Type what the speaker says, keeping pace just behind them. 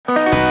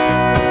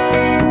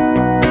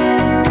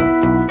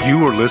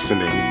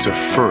listening to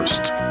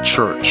First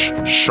Church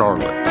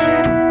Charlotte.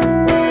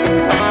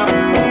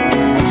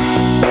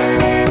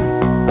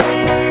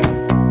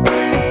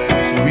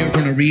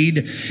 Read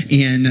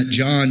in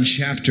John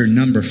chapter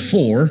number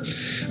 4.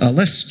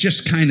 Let's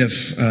just kind of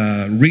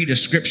read a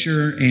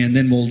scripture and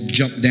then we'll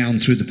jump down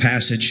through the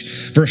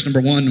passage. Verse number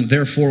 1,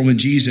 therefore when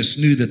Jesus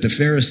knew that the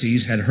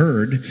Pharisees had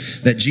heard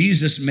that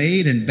Jesus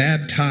made and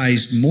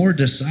baptized more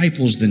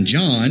disciples than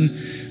John,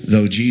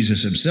 though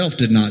Jesus himself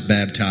did not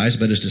baptize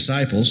but his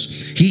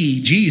disciples,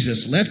 he,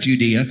 Jesus, left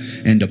Judea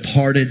and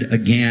departed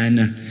again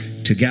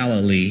to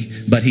Galilee,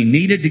 but he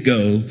needed to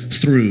go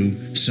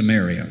through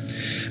Samaria.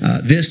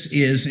 This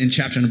is, in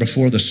chapter number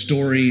 4, the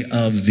story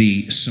of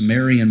the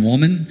Samaritan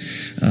woman.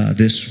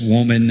 This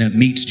woman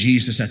meets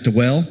Jesus at the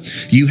well.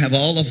 You have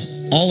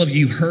all of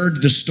you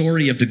heard the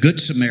story of the Good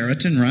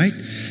Samaritan, right?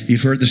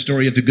 You've heard the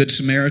story of the Good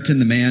Samaritan,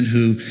 the man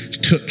who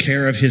took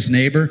care of his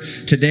neighbor.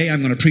 Today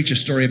I'm going to preach a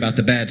story about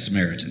the Bad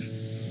Samaritan.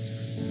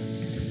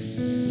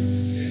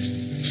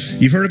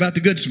 You've heard about the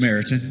Good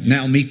Samaritan.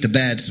 Now meet the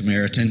Bad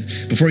Samaritan.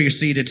 Before you're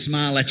seated,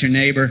 smile at your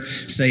neighbor.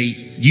 Say,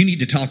 you need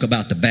to talk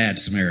about the Bad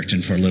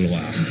Samaritan for a little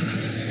while.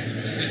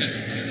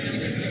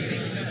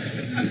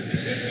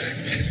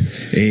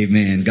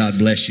 Amen. God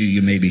bless you.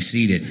 You may be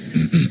seated.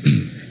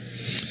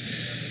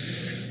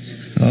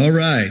 All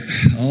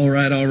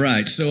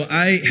right. So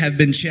I have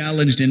been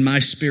challenged in my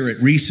spirit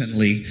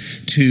recently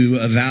to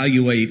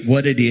evaluate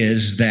what it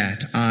is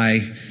that I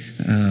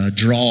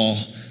draw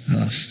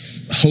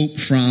hope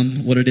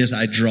from, what it is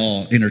I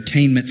draw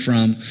entertainment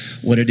from,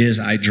 what it is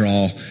I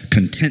draw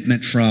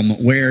contentment from.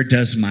 Where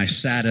does my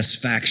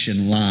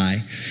satisfaction lie?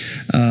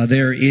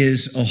 There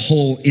is a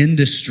whole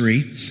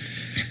industry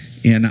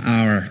in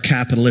our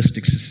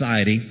capitalistic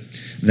society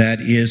that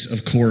is,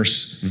 of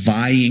course,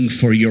 vying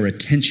for your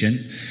attention.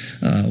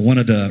 One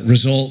of the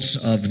results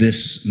of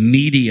this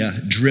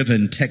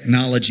media-driven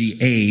technology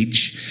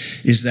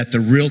age is that the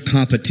real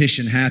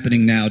competition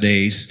happening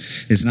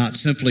nowadays is not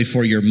simply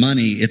for your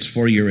money, it's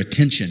for your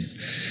attention.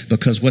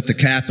 Because what the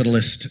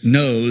capitalist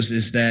knows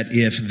is that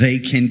if they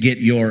can get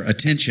your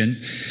attention,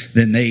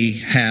 then they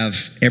have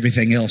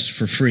everything else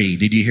for free.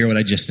 Did you hear what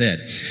I just said?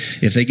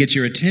 If they get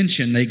your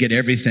attention, they get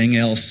everything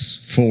else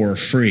for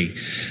free.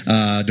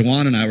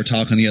 Dewan and I were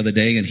talking the other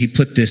day, and he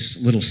put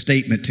this little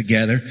statement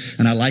together,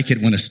 and I like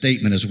it when a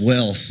statement is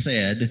well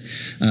said.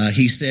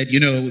 He said,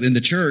 in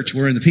the church,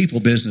 we're in the people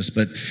business,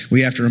 but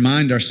we have to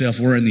remind ourselves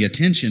we're in the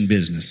attention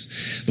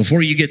business.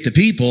 Before you get the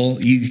people,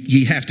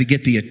 you have to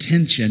get the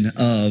attention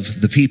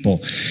of the people.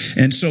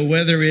 And so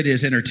whether it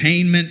is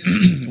entertainment,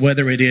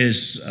 whether it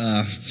is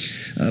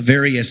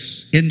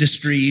various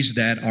industries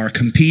that are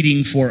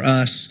competing for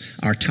us,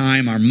 our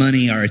time, our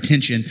money, our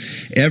attention,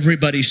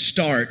 everybody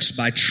starts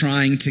by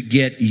trying to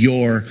get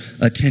your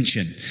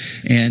attention.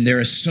 And there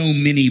are so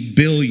many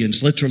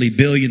billions, literally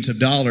billions of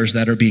dollars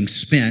that are being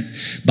spent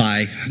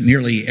by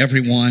nearly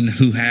everyone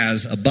who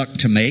has a buck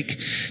to make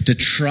to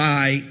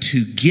try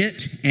to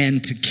get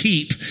and to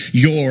keep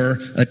your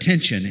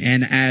attention.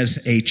 And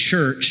as a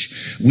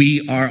church,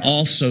 we are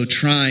also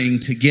trying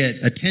to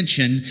get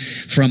attention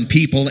from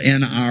people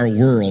in our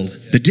world.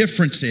 The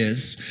difference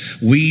is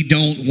we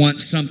don't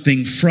want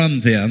something from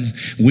them,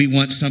 we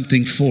want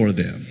something for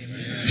them.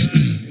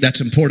 That's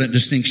an important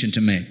distinction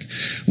to make.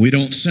 We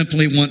don't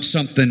simply want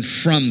something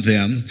from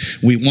them,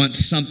 we want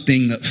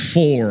something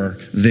for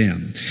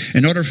them.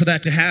 In order for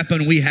that to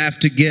happen, we have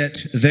to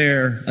get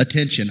their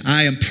attention.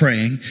 I am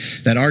praying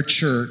that our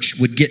church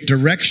would get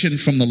direction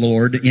from the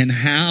Lord in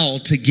how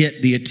to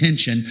get the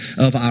attention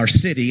of our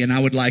city. And I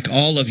would like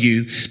all of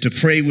you to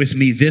pray with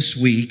me this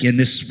week, in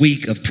this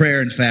week of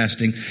prayer and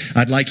fasting.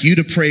 I'd like you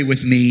to pray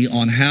with me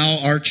on how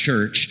our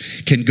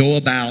church can go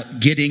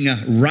about getting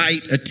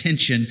right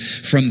attention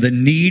from the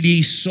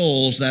needy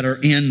souls that are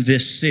in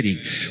this city.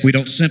 We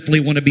don't simply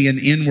want to be an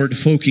inward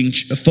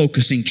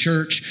focusing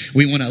church.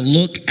 We want to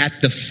look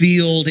at the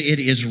field. It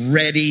is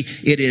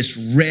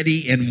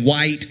ready and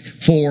white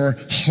for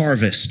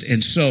harvest.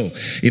 And so,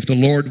 if the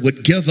Lord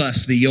would give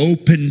us the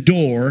open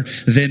door,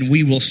 then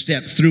we will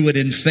step through it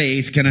in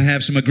faith. Can I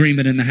have some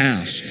agreement in the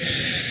house?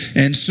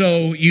 And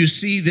so you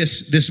see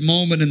this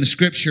moment in the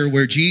scripture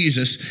where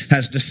Jesus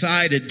has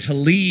decided to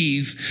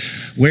leave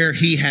where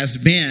he has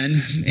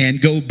been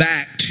and go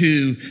back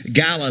to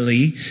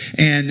Galilee.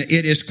 And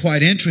it is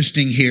quite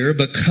interesting here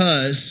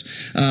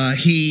because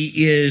he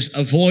is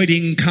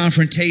avoiding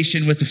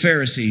confrontation with the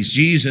Pharisees.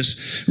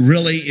 Jesus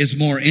really is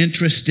more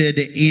interested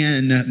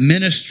in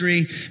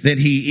ministry than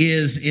he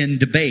is in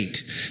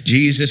debate.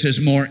 Jesus is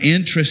more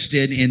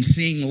interested in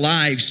seeing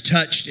lives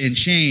touched and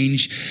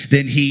changed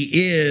than he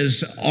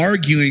is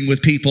arguing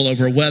with people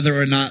over whether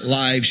or not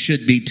lives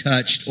should be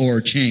touched or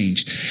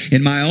changed.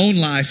 In my own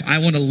life, I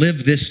want to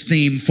live this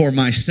theme for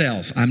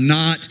myself. I'm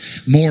not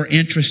more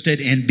interested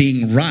in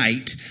being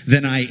right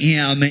than I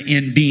am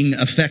in being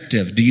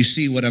effective. Do you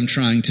see what I'm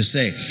trying to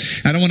say?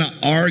 I don't want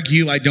to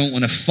argue. I don't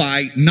want to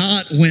fight.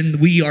 Not when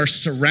we are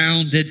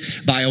surrounded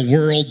by a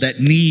world that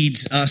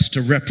needs us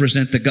to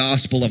represent the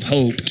gospel of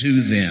hope to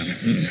them.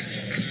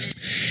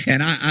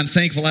 And I'm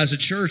thankful as a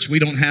church, we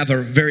don't have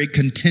a very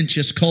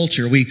contentious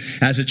culture. We,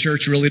 as a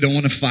church, really don't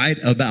want to fight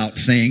about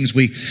things.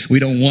 We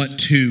don't want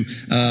to,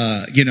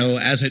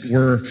 as it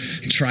were,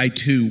 try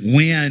to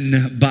win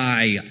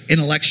by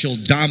intellectual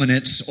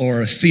dominance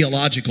or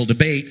theological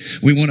debate.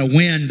 We want to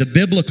win the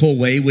biblical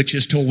way, which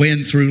is to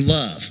win through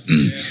love.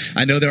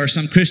 I know there are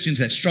some Christians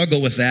that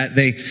struggle with that.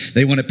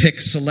 They want to pick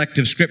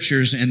selective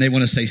scriptures and they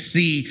want to say,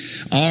 see,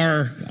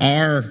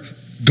 our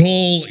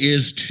goal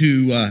is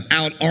to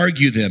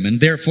out-argue them, and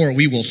therefore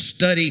we will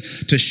study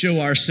to show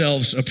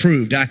ourselves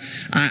approved.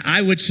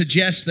 I would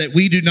suggest that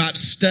we do not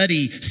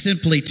study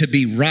simply to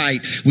be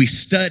right. We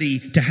study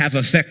to have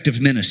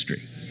effective ministry.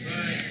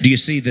 Do you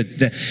see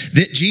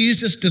that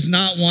Jesus does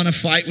not want to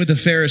fight with the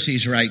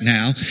Pharisees right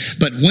now,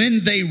 but when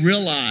they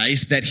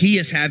realize that he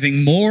is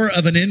having more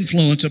of an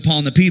influence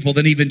upon the people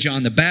than even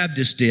John the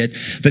Baptist did,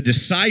 the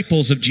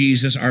disciples of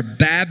Jesus are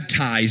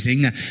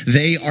baptizing.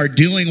 They are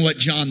doing what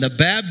John the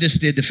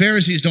Baptist did. The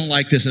Pharisees don't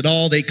like this at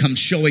all. They come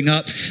showing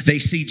up. They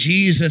see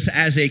Jesus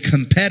as a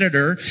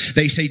competitor.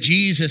 They see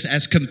Jesus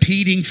as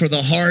competing for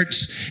the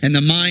hearts and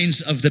the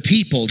minds of the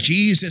people.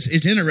 Jesus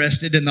is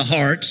interested in the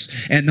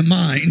hearts and the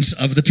minds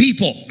of the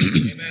people.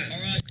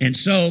 And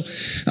so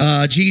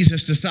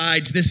Jesus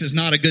decides this is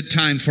not a good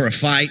time for a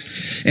fight,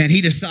 and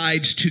he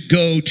decides to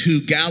go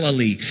to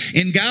Galilee.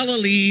 In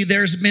Galilee,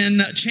 there's been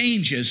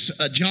changes.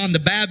 John the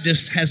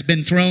Baptist has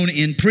been thrown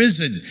in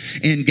prison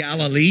in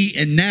Galilee,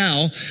 and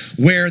now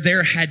where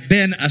there had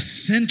been a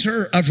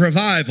center of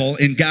revival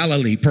in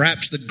Galilee,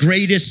 perhaps the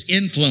greatest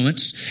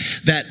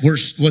influence that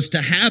was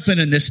to happen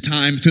in this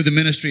time through the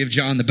ministry of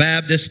John the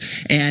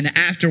Baptist, and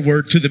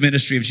afterward to the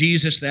ministry of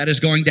Jesus, that is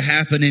going to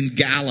happen in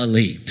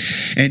Galilee.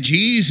 And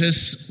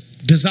Jesus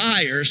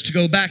desires to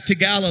go back to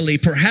Galilee.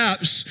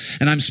 Perhaps,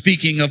 and I'm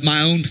speaking of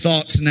my own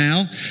thoughts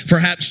now,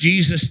 perhaps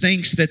Jesus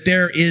thinks that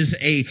there is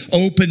an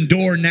open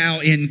door now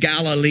in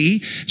Galilee.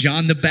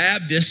 John the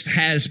Baptist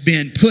has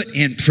been put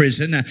in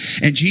prison,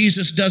 and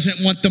Jesus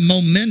doesn't want the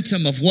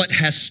momentum of what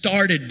has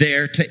started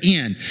there to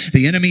end.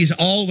 The enemy is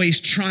always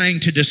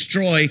trying to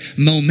destroy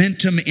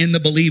momentum in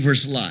the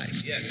believer's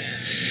life.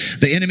 Yes.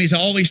 The enemy is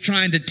always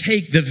trying to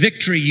take the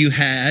victory you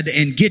had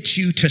and get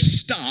you to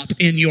stop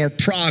in your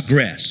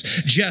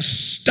progress. Just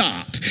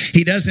stop.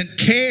 He doesn't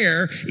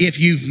care if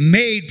you've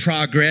made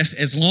progress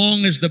as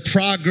long as the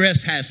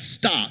progress has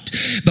stopped,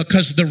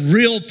 because the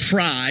real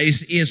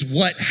prize is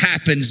what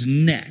happens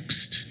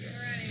next.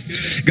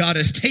 God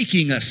is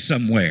taking us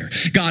somewhere.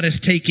 God is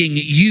taking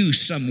you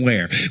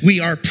somewhere. We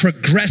are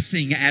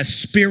progressing as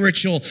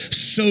spiritual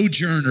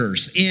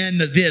sojourners in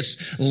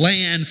this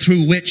land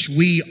through which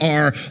we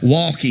are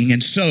walking.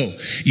 And so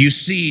you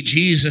see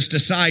Jesus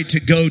decide to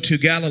go to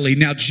Galilee.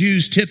 Now,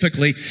 Jews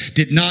typically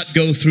did not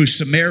go through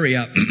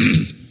Samaria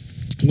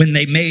when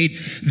they made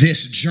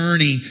this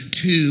journey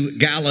to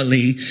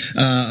Galilee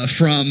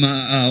from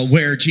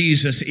where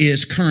Jesus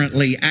is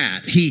currently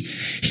at.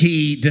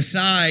 He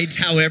decides,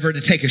 however, to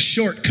take a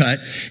shortcut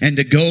and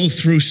to go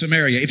through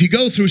Samaria. If you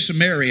go through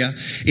Samaria,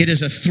 it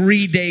is a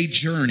 3-day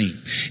journey.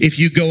 If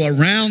you go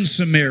around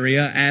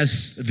Samaria,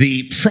 as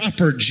the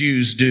proper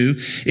Jews do,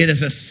 it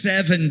is a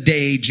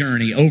 7-day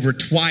journey, over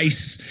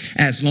twice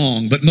as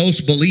long. But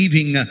most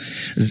believing,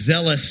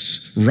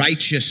 zealous,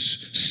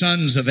 righteous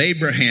sons of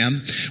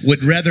Abraham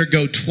would rather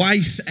go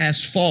twice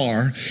as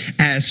far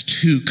as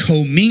to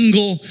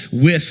commingle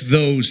with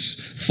those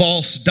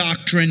false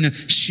doctrine,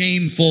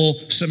 shameful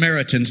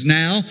Samaritans.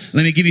 Now,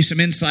 let me give you some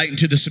insight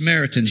into the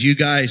Samaritans. You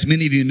guys,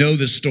 many of you know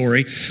this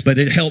story, but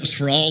it helps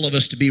for all of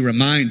us to be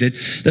reminded.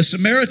 The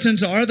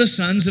Samaritans are the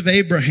sons of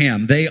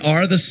Abraham. They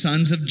are the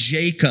sons of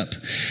Jacob.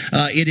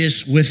 It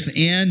is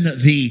within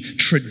the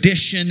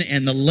tradition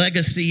and the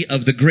legacy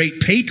of the great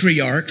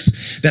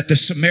patriarchs that the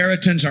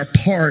Samaritans are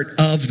part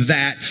of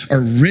that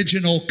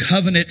original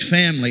covenant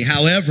family.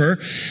 However,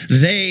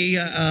 they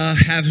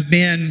have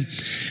been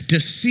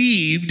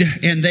deceived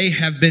and they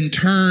have been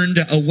turned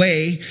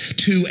away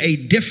to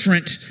a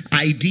different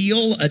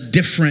ideal, a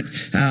different,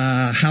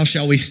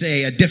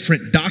 a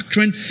different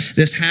doctrine.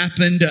 This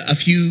happened a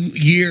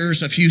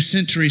few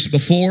centuries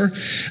before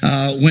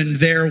when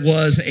there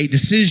was a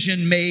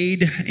decision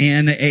made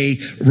and a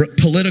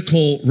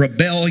political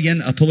rebellion,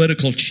 a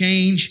political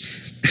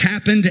change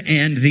happened,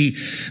 and the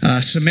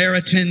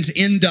Samaritans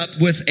end up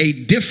with a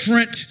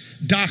different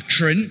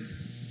doctrine.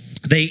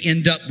 They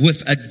end up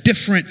with a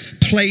different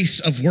place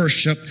of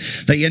worship.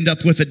 They end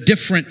up with a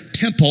different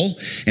temple,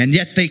 and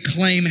yet they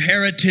claim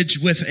heritage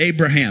with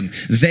Abraham.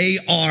 They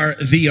are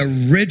the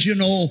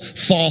original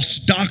false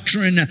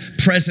doctrine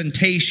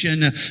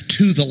presentation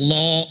to the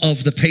law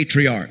of the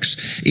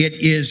patriarchs. It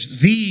is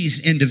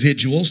these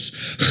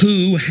individuals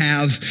who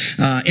have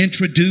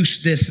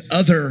introduced this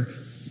other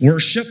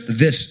worship,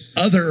 this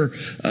other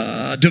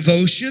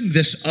devotion,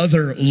 this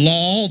other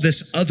law,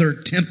 this other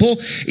temple.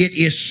 It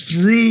is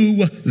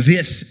through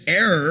this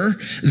error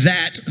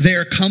that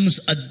there comes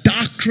a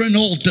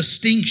doctrinal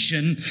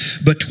distinction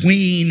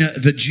between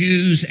the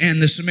Jews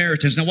and the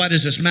Samaritans. Now, why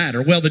does this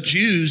matter? Well, the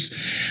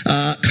Jews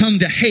come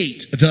to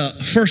hate,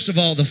 first of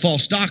all, the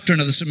false doctrine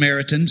of the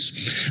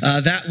Samaritans.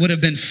 That would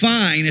have been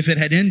fine if it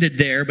had ended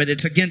there, but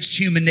it's against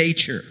human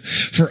nature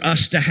for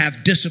us to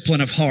have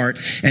discipline of heart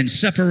and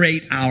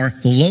separate our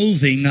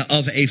loathing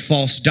of a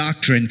false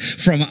doctrine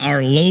from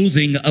our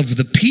loathing of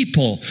the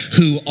people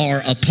who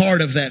are a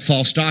part of that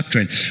false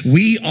doctrine.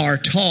 We are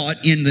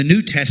taught in the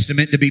New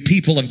Testament to be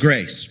people of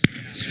grace.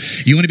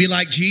 You want to be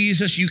like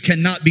Jesus? You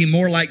cannot be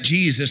more like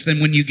Jesus than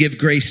when you give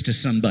grace to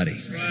somebody.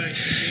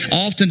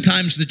 Right.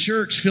 Oftentimes the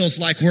church feels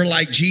like we're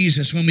like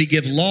Jesus when we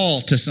give law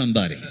to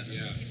somebody.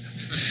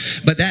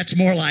 But that's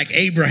more like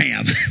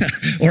Abraham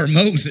or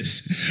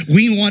Moses.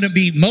 We want to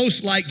be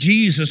most like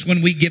Jesus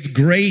when we give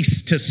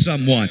grace to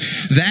someone.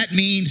 That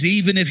means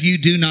even if you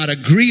do not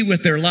agree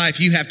with their life,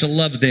 you have to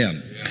love them.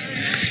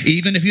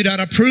 Even if you don't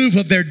approve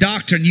of their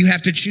doctrine, you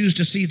have to choose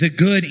to see the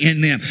good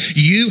in them.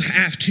 You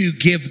have to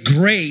give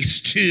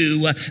grace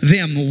to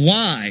them.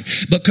 Why?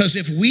 Because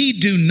if we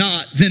do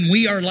not, then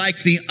we are like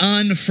the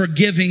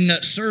unforgiving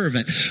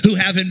servant who,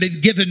 having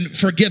been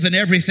forgiven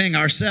everything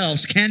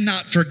ourselves,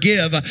 cannot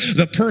forgive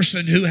the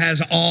person who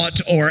has aught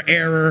or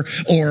error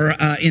or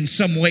in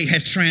some way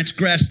has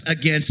transgressed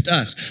against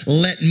us.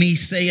 Let me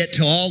say it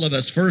to all of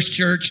us. First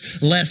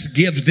Church, let's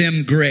give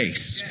them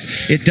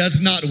grace. It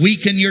does not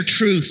weaken your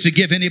truth to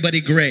give anybody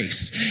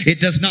grace. It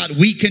does not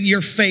weaken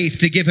your faith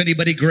to give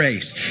anybody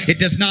grace. It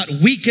does not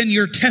weaken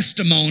your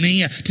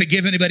testimony to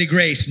give anybody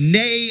grace.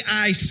 Nay,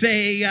 I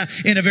say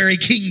in a very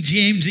King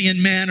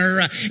Jamesian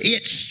manner,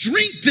 it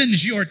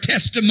strengthens your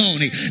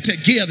testimony to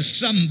give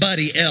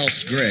somebody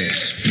else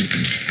grace.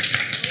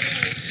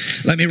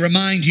 Let me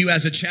remind you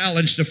as a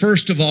challenge to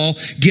first of all,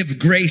 give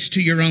grace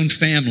to your own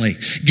family.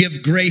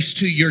 Give grace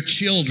to your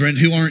children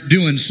who aren't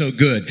doing so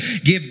good.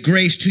 Give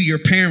grace to your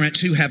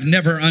parents who have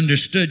never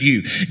understood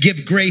you.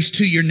 Give grace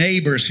to your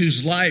neighbors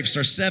whose lives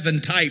are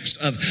 7 types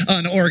of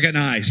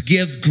unorganized.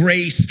 Give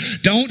grace.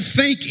 Don't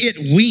think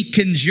it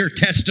weakens your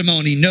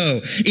testimony. No,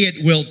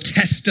 it will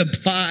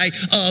testify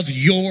of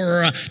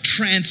your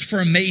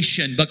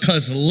transformation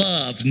because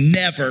love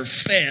never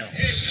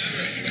fails.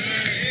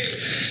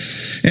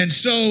 And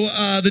so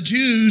the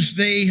Jews,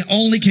 they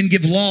only can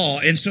give law,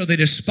 and so they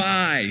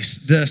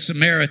despise the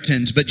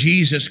Samaritans. But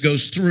Jesus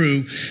goes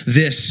through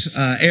this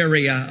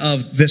area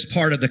of this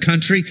part of the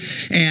country,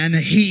 and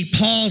he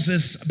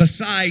pauses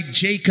beside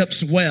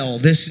Jacob's well.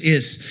 This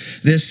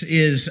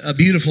is a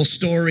beautiful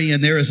story,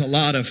 and there is a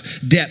lot of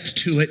depth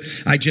to it.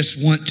 I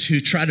just want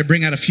to try to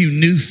bring out a few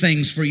new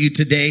things for you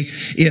today,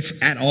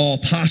 if at all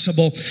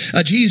possible.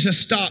 Jesus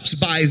stops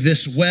by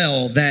this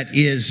well that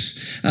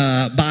is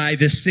by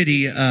this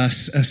city,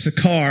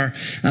 Sychar.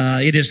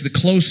 It is the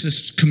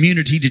closest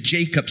community to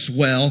Jacob's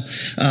well,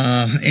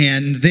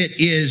 and that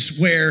is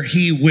where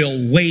he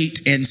will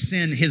wait and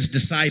send his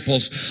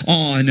disciples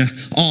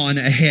on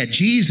ahead.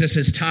 Jesus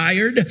is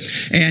tired,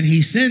 and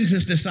he sends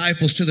his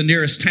disciples to the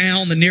nearest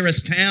town. The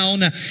nearest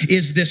town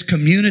is this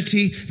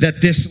community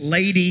that this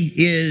lady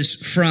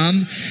is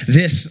from,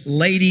 this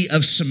lady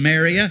of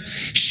Samaria.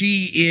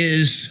 She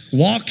is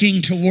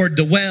walking toward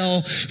the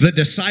well. The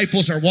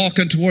disciples are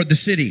walking toward the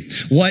city.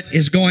 What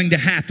is going to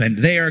happen?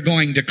 They are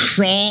going to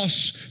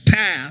cross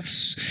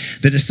paths.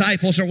 The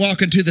disciples are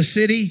walking to the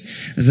city.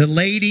 The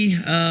lady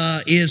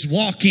is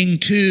walking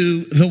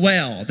to the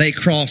well. They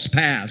cross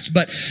paths.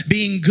 But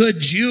being good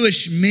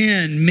Jewish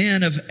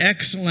men of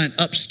excellent,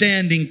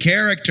 upstanding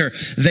character,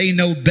 they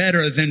know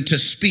better than to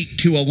speak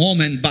to a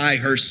woman by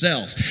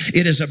herself.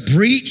 It is a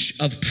breach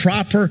of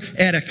proper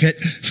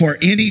etiquette for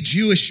any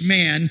Jewish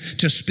man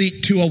to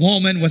speak to a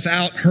woman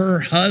without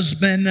her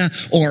husband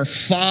or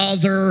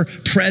father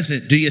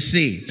present. Do you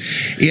see?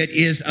 It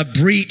is a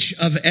breach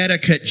of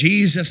etiquette.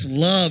 Jesus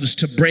loves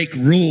to break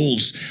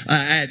rules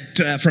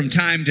from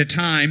time to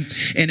time.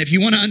 And if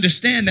you want to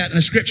understand that in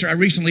the scripture, I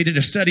recently did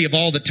a study of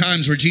all the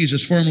times where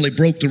Jesus formally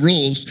broke the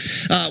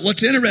rules.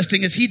 What's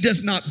interesting is he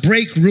does not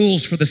break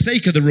rules for the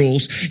sake of the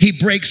rules. He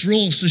breaks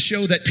rules to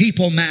show that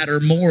people matter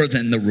more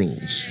than the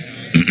rules.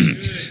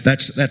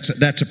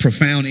 That's a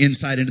profound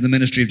insight into the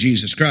ministry of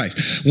Jesus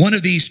Christ. One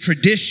of these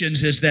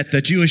traditions is that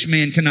the Jewish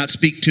man cannot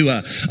speak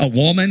to a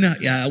woman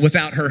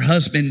without her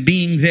husband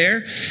being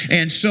there.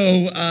 And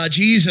so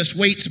Jesus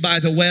waits by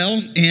the well,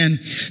 and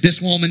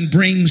this woman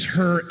brings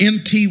her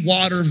empty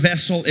water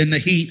vessel in the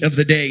heat of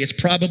the day. It's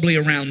probably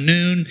around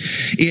noon.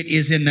 It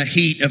is in the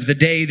heat of the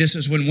day. This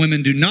is when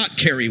women do not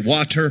carry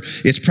water.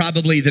 It's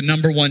probably the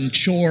number one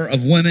chore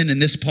of women in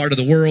this part of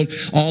the world.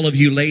 All of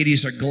you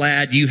ladies are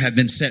glad you have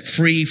been set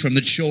free from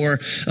the chore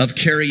of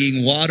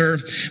carrying water.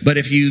 But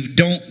if you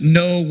don't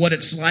know what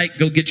it's like,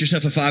 go get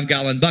yourself a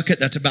 5-gallon bucket.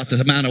 That's about the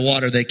amount of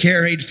water they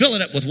carried. Fill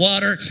it up with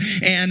water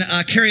and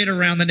carry it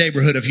around the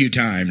neighborhood a few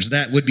times.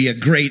 That would be a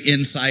great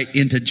insight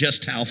into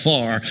just how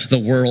far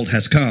the world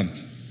has come.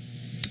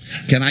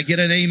 Can I get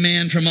an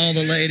amen from all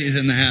the ladies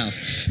in the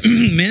house?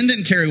 Men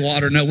didn't carry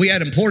water. No, we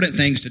had important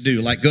things to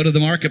do, like go to the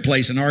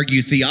marketplace and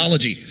argue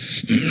theology.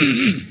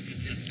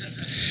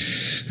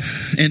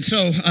 And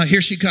so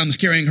here she comes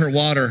carrying her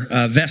water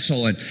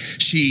vessel, and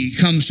she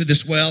comes to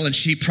this well, and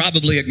she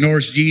probably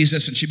ignores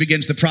Jesus, and she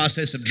begins the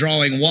process of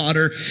drawing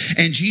water,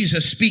 and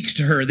Jesus speaks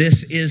to her.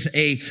 This is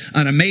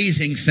an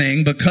amazing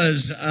thing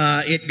because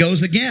it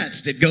goes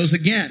against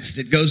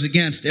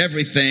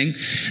everything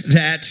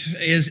that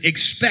is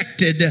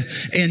expected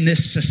in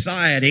this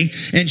society.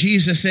 And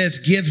Jesus says,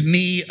 give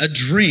me a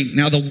drink.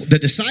 Now the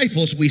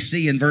disciples, we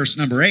see in verse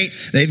number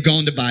 8, they've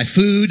gone to buy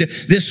food.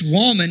 This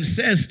woman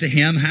says to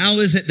him, how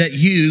is it that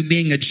you,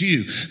 being a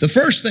Jew? The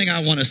first thing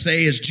I want to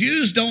say is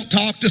Jews don't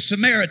talk to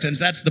Samaritans.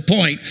 That's the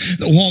point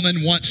the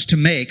woman wants to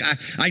make.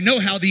 I know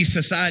how these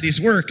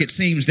societies work. It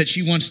seems that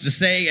she wants to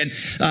say, and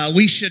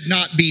we should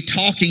not be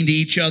talking to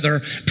each other.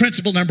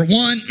 Principle number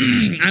 1,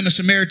 I'm a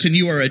Samaritan,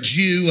 you are a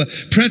Jew.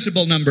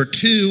 Principle number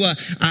 2,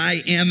 I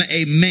am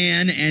a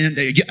man, and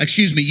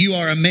you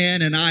are a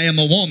man and I am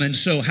a woman.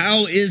 So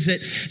how is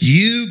it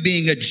you,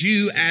 being a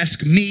Jew,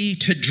 ask me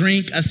to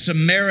drink a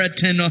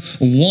Samaritan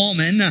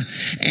woman?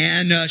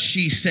 And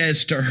she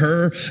says to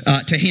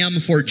him,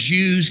 for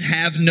Jews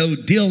have no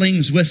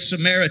dealings with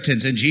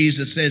Samaritans. And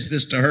Jesus says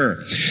this to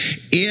her,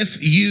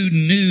 if you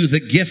knew the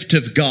gift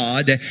of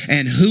God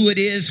and who it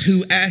is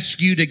who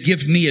asks you to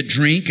give me a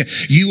drink,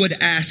 you would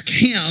ask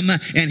him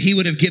and he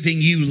would have given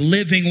you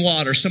living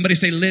water. Somebody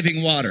say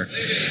living water.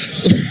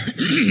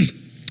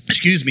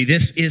 Excuse me,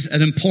 this is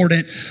an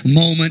important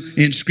moment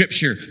in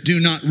Scripture. Do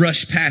not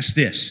rush past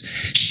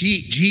this.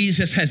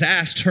 Jesus has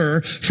asked her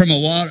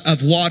of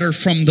water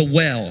from the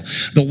well.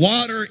 The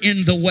water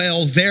in the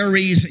well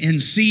varies in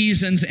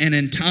seasons and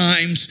in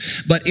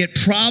times, but it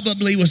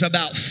probably was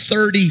about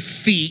 30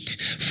 feet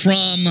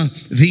from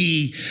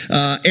the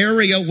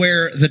area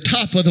where the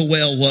top of the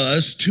well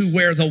was to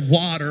where the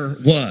water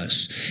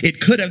was. It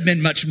could have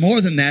been much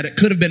more than that. It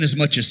could have been as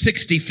much as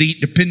 60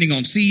 feet, depending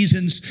on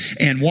seasons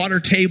and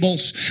water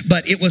tables.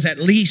 But it was at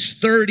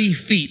least 30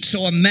 feet.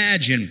 So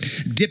imagine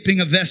dipping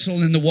a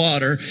vessel in the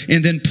water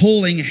and then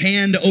pulling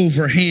hand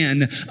over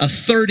hand a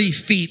 30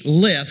 feet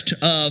lift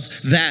of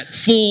that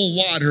full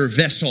water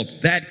vessel.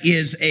 That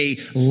is a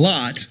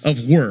lot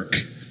of work.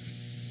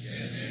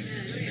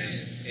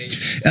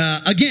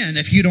 Again,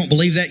 if you don't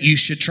believe that, you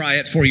should try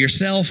it for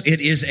yourself. It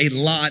is a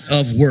lot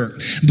of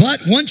work. But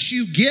once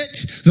you get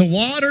the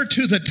water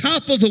to the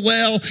top of the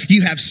well,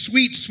 you have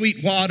sweet,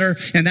 sweet water,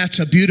 and that's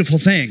a beautiful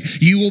thing.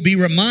 You will be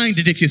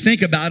reminded, if you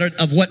think about it,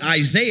 of what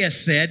Isaiah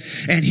said,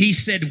 and he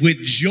said,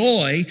 with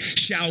joy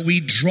shall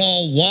we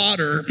draw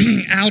water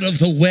out of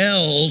the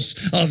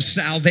wells of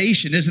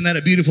salvation. Isn't that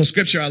a beautiful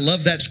scripture? I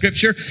love that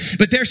scripture.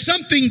 But there's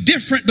something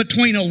different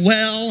between a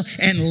well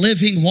and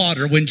living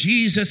water. When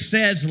Jesus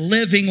says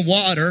living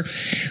water,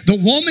 the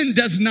woman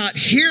does not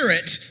hear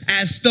it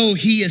as though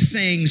he is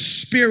saying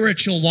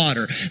spiritual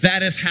water.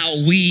 That is how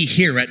we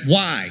hear it.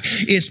 Why?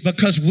 It's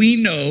because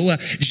we know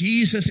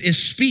Jesus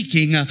is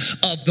speaking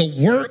of the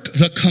work,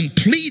 the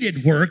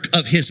completed work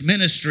of his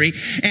ministry,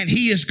 and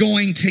he is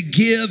going to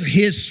give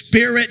his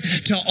Spirit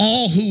to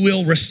all who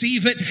will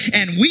receive it.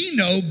 And we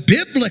know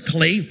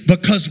biblically,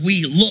 because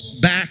we look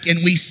back and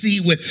we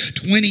see with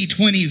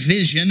 20/20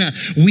 vision,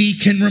 we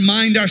can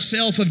remind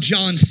ourselves of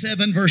John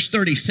 7 verse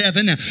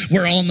 37,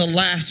 where on the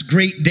last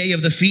great day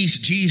of the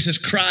feast, Jesus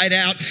cried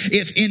out,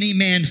 if any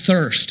man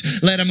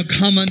thirst, let him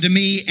come unto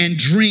me and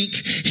drink.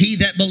 He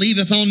that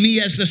believeth on me,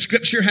 as the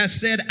scripture hath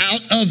said,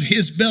 out of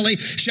his belly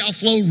shall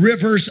flow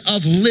rivers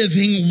of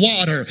living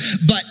water.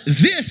 But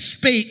this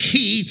spake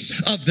he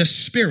of the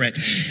Spirit,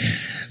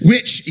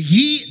 which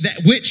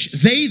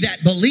they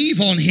that believe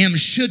on him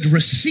should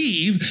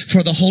receive,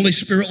 for the Holy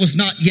Spirit was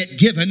not yet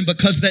given,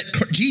 because that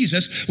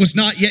Jesus was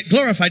not yet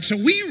glorified. So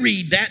we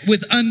read that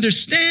with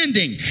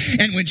understanding.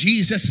 And when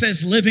Jesus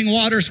says living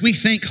waters, we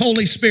think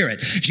Holy Spirit.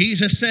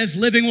 Jesus says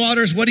living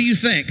waters, what do you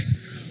think?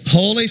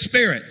 Holy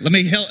Spirit. Let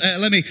me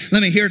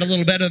hear it a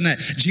little better than that.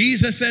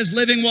 Jesus says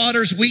living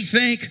waters, we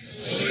think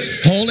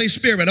Holy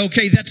Spirit.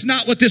 Okay, that's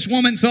not what this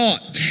woman thought.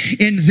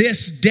 In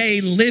this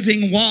day,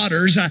 living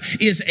waters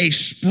is a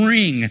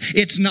spring.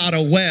 It's not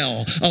a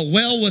well. A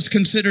well was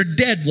considered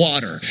dead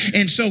water.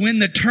 And so in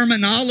the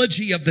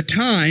terminology of the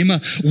time,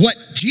 what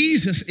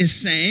Jesus is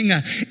saying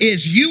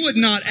is, you would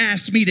not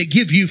ask me to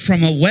give you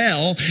from a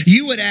well.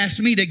 You would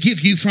ask me to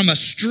give you from a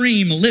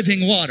stream,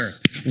 living water.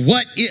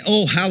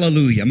 Oh,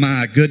 hallelujah.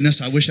 My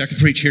goodness, I wish I could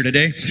preach here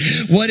today.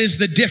 What is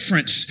the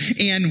difference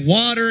in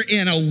water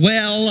in a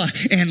well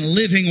and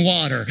living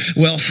water?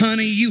 Well,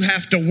 honey, you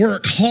have to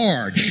work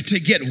hard to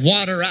get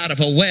water out of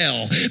a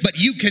well, but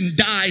you can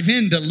dive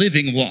into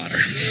living water.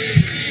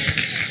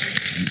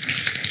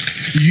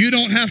 You You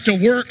don't have to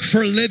work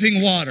for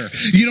living water.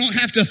 You don't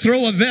have to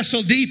throw a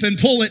vessel deep and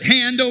pull it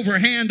hand over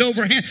hand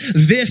over hand.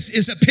 This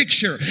is a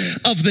picture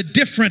of the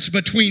difference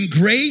between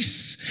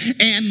grace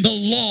and the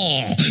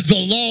law.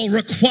 The law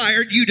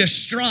required you to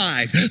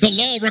strive. The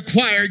law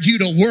required you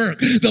to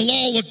work. The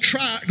law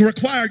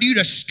required you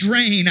to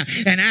strain.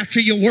 And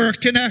after you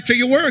worked and after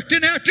you worked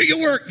and after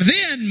you worked,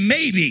 then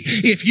maybe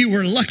if you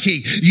were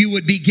lucky, you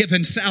would be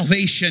given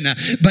salvation.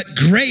 But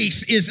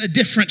grace is a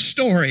different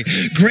story.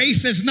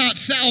 Grace is not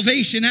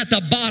salvation at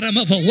the bottom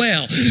of a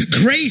well.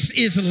 Grace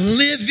is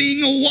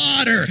living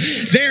water.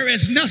 There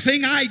is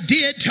nothing I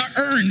did to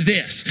earn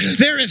this.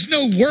 There is no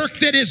work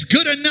that is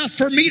good enough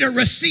for me to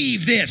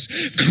receive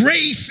this.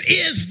 Grace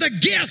is the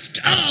gift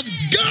of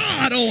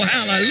God. Oh,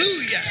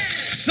 hallelujah.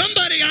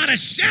 Somebody ought to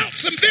shout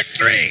some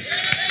victory.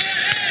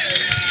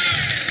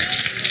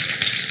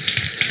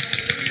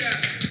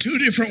 Two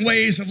different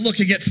ways of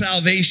looking at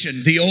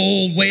salvation. The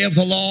old way of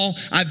the law,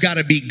 I've got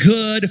to be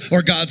good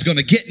or God's going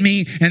to get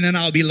me and then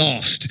I'll be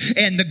lost.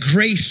 And the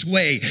grace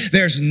way,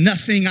 there's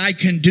nothing I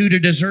can do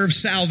to deserve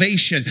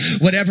salvation.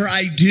 Whatever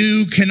I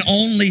do can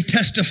only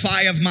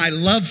testify of my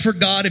love for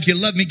God. If you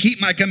love me,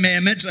 keep my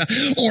commandments,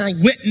 or a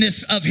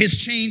witness of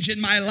his change in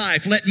my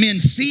life. Let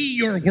men see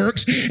your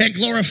works and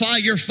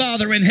glorify your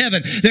Father in heaven.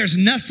 There's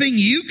nothing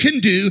you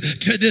can do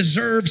to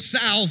deserve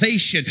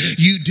salvation.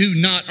 You do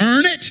not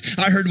earn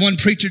it. I heard one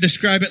preacher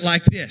describe it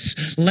like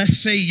this. Let's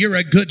say you're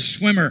a good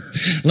swimmer.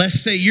 Let's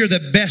say you're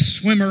the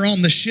best swimmer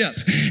on the ship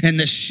and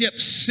the ship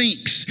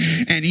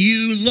sinks and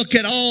you look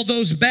at all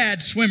those bad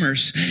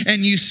swimmers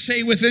and you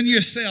say within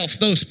yourself,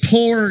 those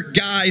poor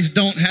guys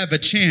don't have a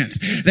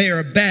chance. They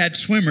are bad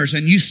swimmers.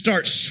 And you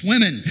start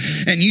swimming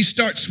and you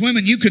start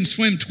swimming. You can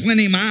swim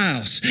 20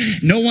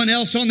 miles. No one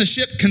else on the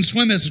ship can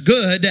swim as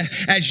good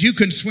as you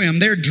can swim.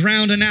 They're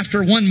drowning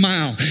after 1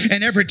 mile.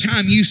 And every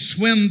time you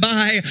swim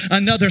by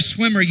another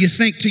swimmer, you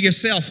think to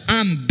yourself,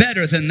 I'm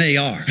better than they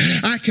are.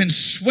 I can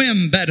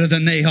swim better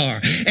than they are.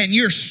 And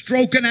you're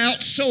stroking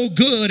out so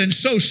good and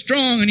so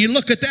strong. And you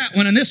look at that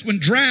one and this one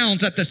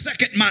drowns at the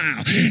 2nd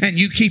mile. And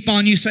you keep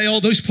on, you say, oh,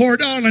 those poor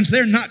darlings,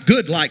 they're not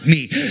good like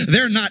me.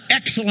 They're not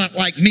excellent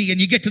like me. And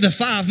you get to the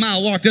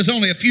 5-mile walk. There's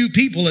only a few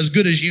people as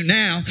good as you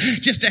now.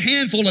 Just a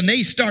handful and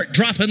they start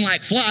dropping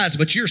like flies,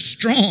 but you're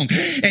strong.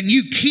 And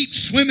you keep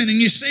swimming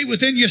and you say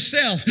within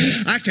yourself,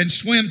 I can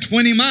swim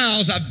 20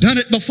 miles. I've done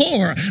it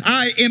before.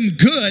 I am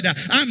good.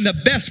 I'm the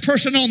best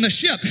person on the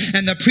ship.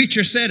 And the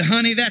preacher said,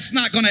 honey, that's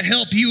not going to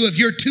help you if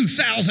you're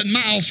 2,000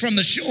 miles from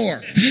the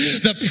shore.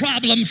 The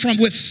problem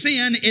with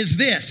sin is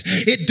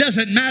this. It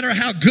doesn't matter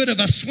how good of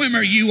a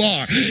swimmer you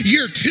are.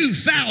 You're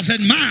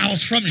 2,000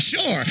 miles from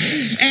shore.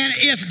 And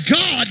if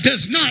God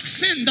does not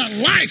send the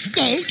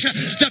lifeboat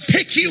to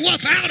pick you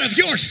up out of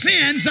your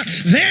sins,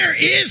 there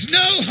is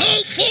no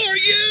hope for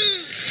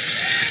you.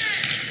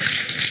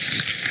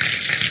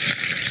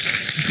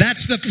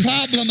 That's the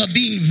problem of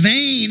being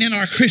vain in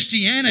our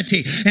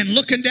Christianity and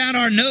looking down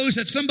our nose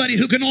at somebody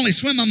who can only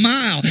swim a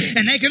mile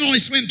and they can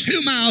only swim 2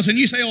 miles and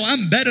you say, oh,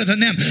 I'm better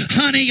than them.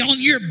 Honey, on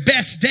your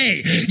best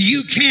day,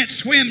 you can't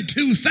swim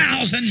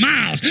 2,000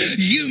 miles.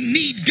 You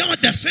need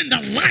God to send a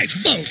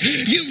lifeboat.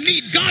 You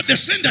need God to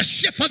send a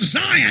ship of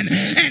Zion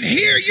and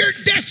hear your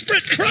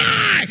desperate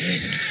cry.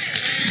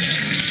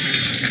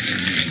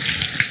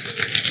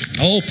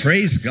 Oh,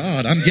 praise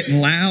God. I'm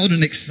getting loud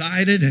and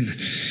excited and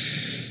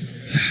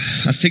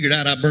I figured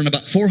out I burn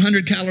about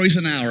 400 calories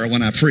an hour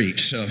when I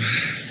preach, so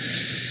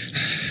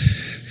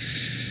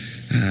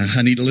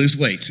I need to lose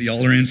weight. So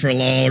y'all are in for a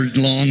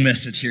long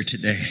message here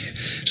today.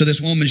 So this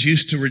woman's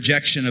used to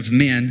rejection of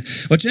men.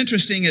 What's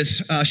interesting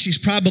is she's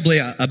probably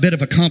a bit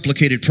of a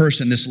complicated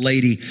person, this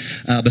lady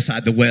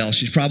beside the well.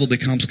 She's probably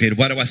complicated.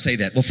 Why do I say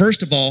that? Well,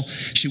 first of all,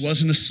 she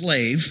wasn't a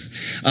slave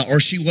or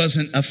she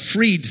wasn't a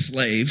freed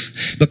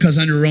slave because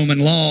under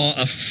Roman law,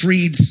 a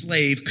freed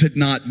slave could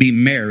not be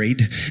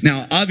married.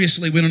 Now,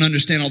 obviously, we don't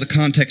understand all the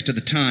context of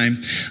the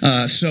time.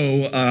 So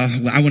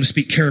I want to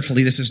speak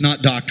carefully. This is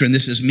not doctrine.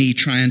 This is me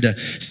trying to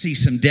see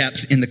some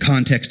depth in the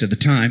context of the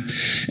time.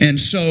 And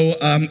so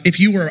if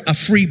you were a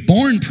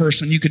free-born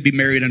person, you could be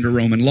married under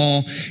Roman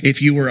law.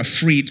 If you were a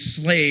freed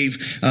slave,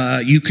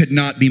 you could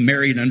not be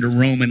married under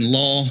Roman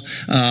law.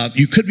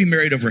 You could be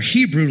married over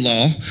Hebrew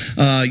law.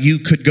 You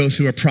could go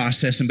through a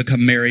process and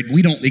become married.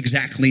 We don't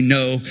exactly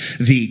know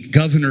the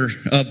governor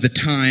of the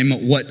time,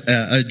 what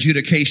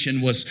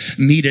adjudication was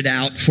meted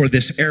out for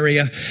this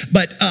area.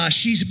 But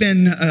she's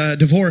been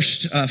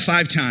divorced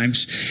 5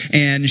 times,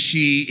 and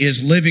she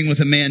is living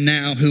with a man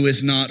now who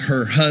is not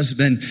her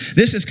husband.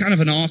 This is kind of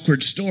an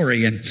awkward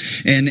story, and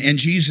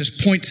Jesus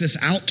points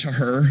this out to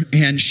her,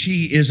 and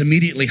she is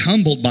immediately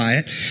humbled by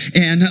it,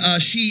 and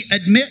she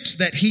admits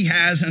that he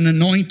has an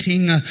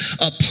anointing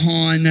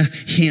upon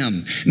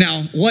him.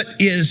 Now, what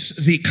is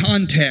the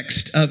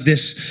context of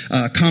this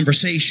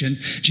conversation?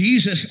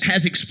 Jesus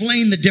has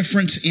explained the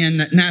difference in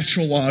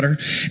natural water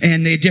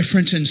and the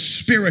difference in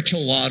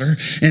spiritual water,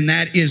 and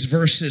that is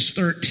verses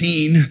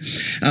 13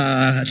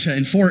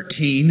 and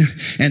 14,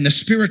 and the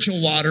spiritual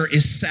water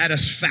is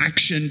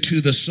satisfaction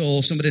to the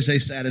soul. Somebody say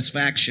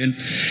satisfaction. him,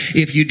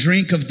 if you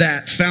drink of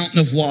that fountain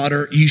of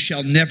water, you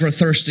shall never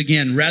thirst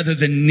again. Rather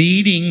than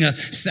needing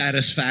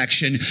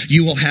satisfaction,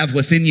 you will have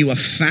within you a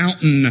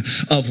fountain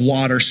of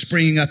water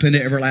springing up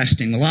into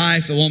everlasting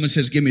life. The woman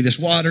says, give me this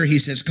water. He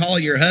says, call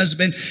your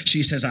husband.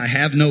 She says, I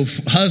have no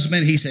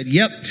husband. He said,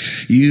 yep,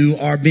 you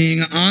are being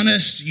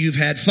honest. You've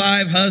had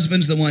 5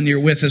 husbands. The one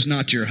you're with is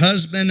not your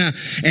husband.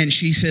 And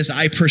she says,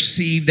 I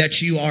perceive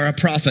that you are a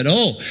prophet.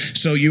 Oh,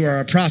 so you are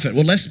a prophet.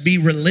 Well, let's be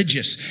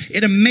religious.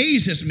 It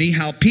amazes me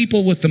how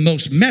people with the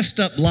most messed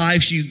up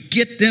lives, you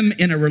get them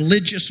in a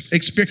religious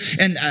experience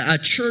and a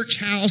church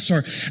house, or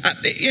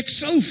it's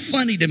so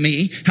funny to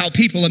me how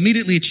people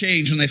immediately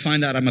change when they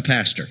find out I'm a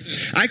pastor.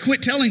 I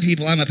quit telling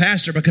people I'm a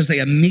pastor because they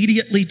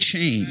immediately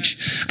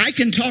change. I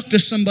can talk to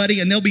somebody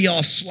and they'll be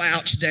all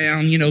slouched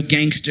down,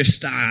 gangster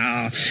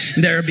style.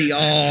 They'll be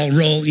all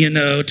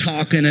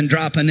talking and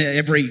dropping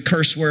every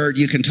curse word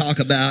you can talk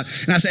about.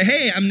 And I say,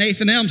 hey, I'm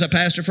Nathan Elms. I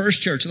pastor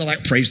First Church. And they're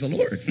like, praise the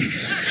Lord.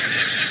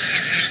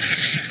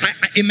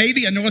 It may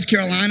be a North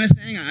Carolina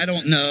thing. I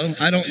don't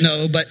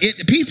know. But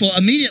people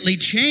immediately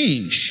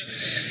change.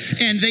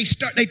 And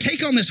they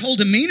take on this whole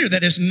demeanor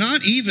that is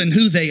not even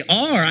who they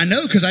are. I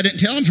know, because I didn't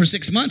tell them for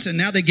 6 months, and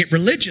now they get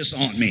religious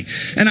on me.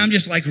 And I'm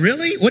just like,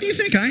 really? What do you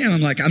think I am?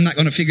 I'm like, I'm not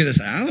going to figure this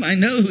out. I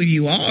know who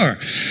you are.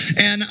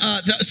 And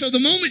so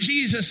the moment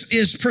Jesus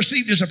is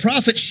perceived as a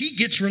prophet, she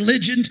gets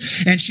religion,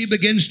 and she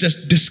begins to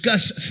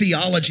discuss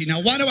theology. Now,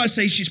 why do I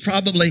say she's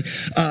probably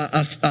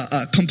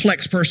a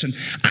complex person?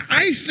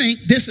 I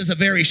think this is a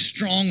very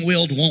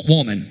strong-willed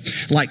woman,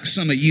 like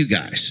some of you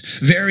guys.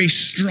 Very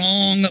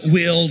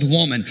strong-willed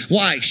woman.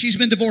 Why? She's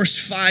been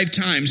divorced 5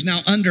 times. Now,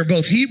 under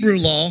both Hebrew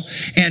law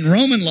and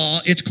Roman law,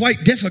 it's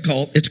quite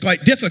difficult. It's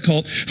quite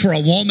difficult for a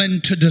woman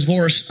to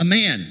divorce a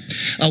man.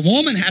 A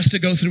woman has to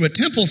go through a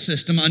temple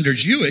system under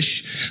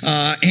Jewish,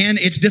 and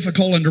it's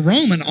difficult under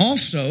Roman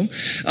also.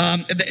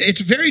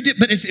 It's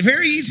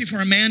very easy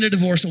for a man to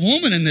divorce a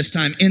woman in this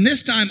time. In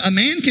this time, a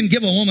man can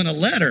give a woman a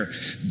letter.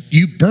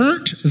 You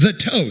burnt the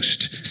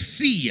toast.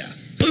 See ya.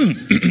 Boom.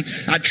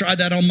 I tried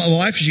that on my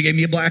wife. She gave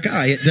me a black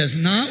eye. It does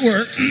not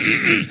work.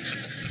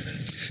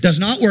 Does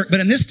not work.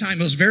 But in this time,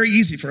 it was very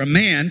easy for a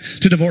man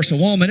to divorce a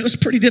woman. It was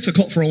pretty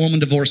difficult for a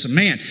woman to divorce a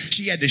man.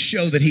 She had to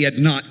show that he had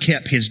not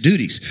kept his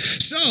duties.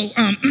 So,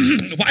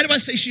 why do I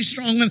say she's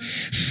strong?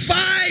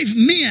 5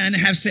 men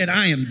have said,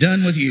 I am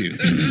done with you.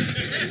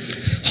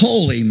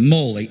 Holy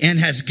moly. And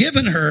has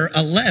given her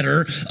a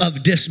letter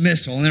of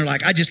dismissal. And they're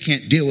like, I just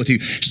can't deal with you.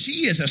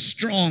 She is a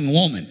strong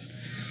woman.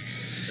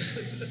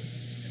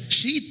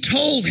 She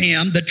told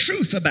him the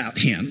truth about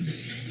him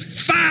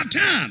 5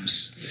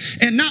 times.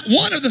 And not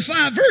one of the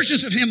 5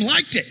 versions of him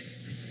liked it.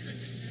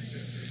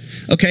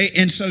 Okay,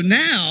 and so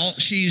now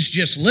she's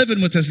just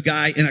living with this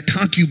guy in a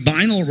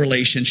concubinal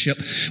relationship,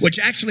 which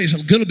actually is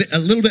a little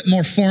bit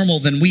more formal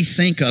than we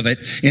think of it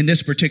in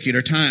this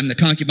particular time. The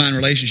concubine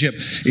relationship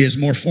is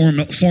more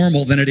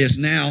formal than it is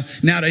now.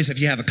 Nowadays,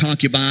 if you have a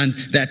concubine,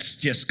 that's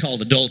just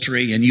called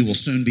adultery, and you will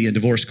soon be in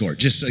divorce court,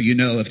 just so you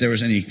know if there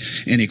was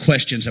any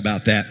questions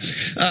about that.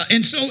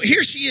 And so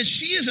here she is.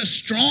 She is a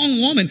strong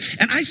woman,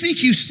 and I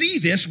think you see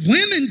this.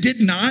 Women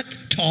did not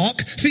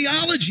talk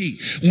theology.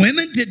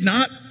 Women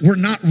were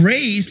not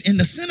raised in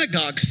the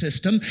synagogue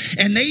system,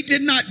 and they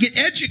did not get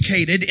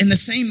educated in the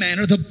same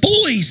manner the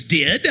boys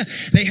did.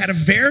 They had a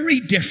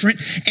very different,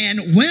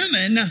 and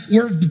women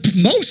were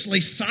mostly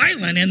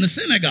silent in the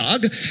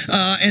synagogue,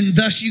 and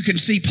thus you can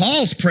see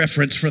Paul's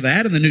preference for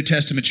that in the New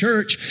Testament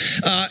church.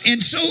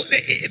 And so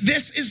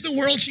this is the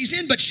world she's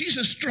in, but she's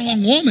a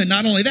strong woman.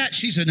 Not only that,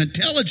 she's an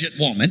intelligent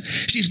woman.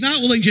 She's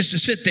not willing just to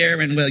sit there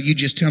and, well, you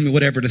just tell me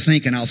whatever to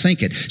think and I'll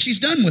think it. She's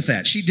done with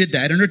that. She did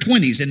that in her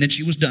 20s, and then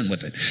she was done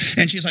with it.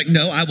 And she's like,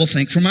 no, I will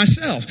think for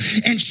myself.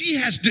 And she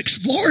has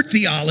explored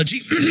theology.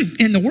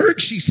 In the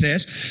word she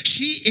says,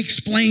 she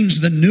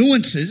explains the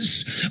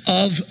nuances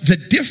of the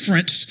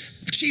difference.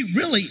 She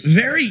really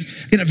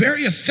in a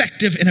very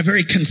effective, in a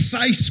very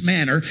concise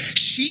manner,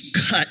 she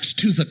cuts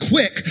to the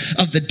quick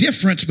of the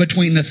difference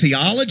between the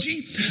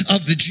theology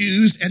of the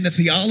Jews and the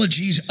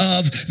theologies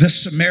of the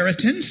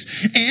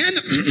Samaritans. And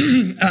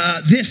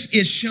this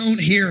is shown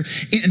here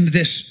in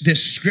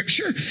this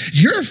scripture.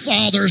 Your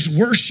fathers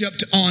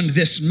worshipped on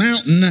this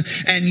mountain,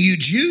 and you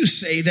Jews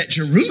say that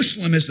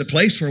Jerusalem is the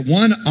place where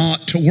one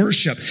ought to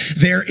worship.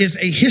 There is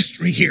a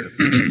history here.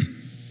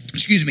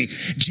 Excuse me,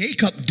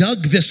 Jacob dug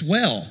this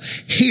well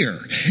here.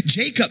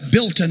 Jacob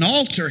built an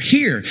altar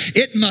here.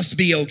 It must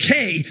be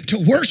okay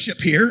to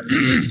worship here.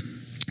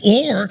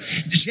 Or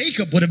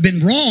Jacob would have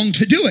been wrong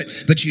to do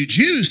it. But you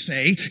Jews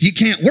say you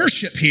can't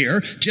worship here.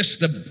 Just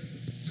the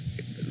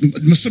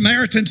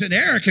Samaritans and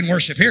Arab can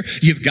worship here.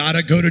 You've got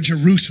to go to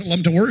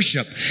Jerusalem to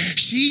worship.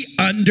 She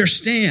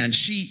understands.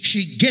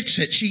 She gets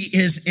it. She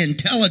is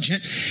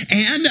intelligent.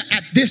 And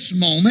at this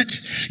moment,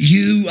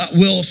 you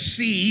will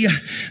see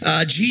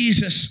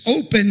Jesus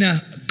open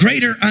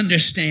greater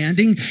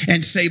understanding, and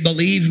say,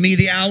 believe me,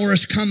 the hour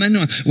is coming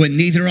when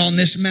neither on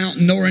this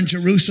mountain nor in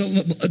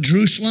Jerusalem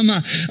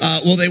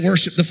will they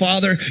worship the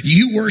Father.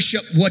 You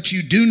worship what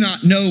you do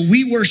not know.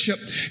 We worship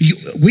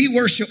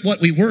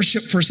what we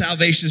worship for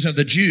salvations of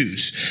the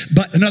Jews.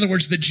 But in other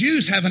words, the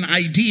Jews have an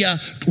idea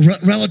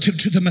relative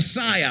to the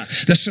Messiah.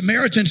 The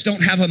Samaritans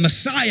don't have a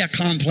Messiah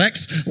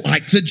complex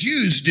like the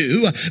Jews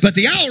do. But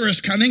the hour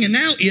is coming, and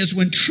now is,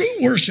 when true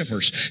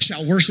worshipers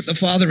shall worship the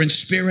Father in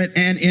spirit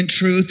and in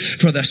truth.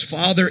 For the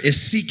Father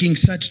is seeking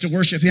such to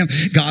worship him.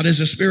 God is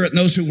a spirit, and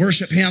those who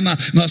worship him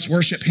must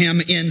worship him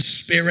in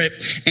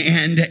spirit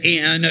and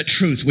in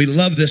truth. We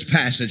love this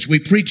passage. We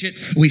preach it,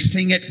 we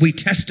sing it, we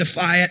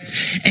testify it.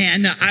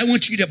 And I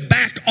want you to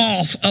back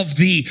off of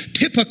the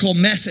typical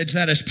message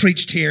that is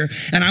preached here,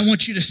 and I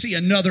want you to see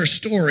another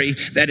story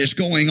that is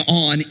going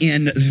on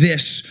in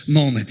this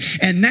moment.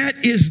 And that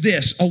is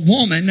this: a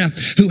woman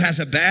who has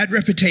a bad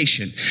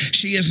reputation.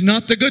 She is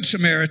not the good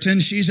Samaritan,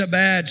 she's a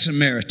bad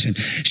Samaritan.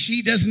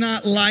 She does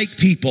not like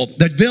people.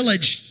 The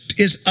village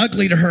is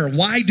ugly to her.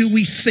 Why do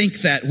we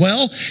think that?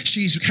 Well,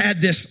 she's had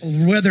this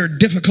rather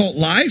difficult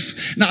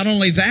life. Not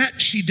only that,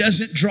 she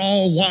doesn't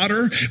draw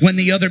water when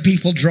the other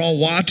people draw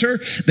water.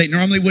 They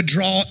normally would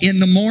draw in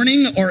the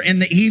morning or in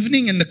the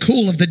evening in the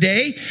cool of the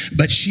day,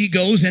 but she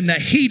goes in the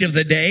heat of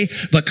the day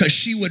because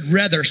she would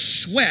rather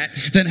sweat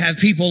than have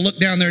people look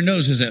down their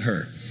noses at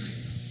her.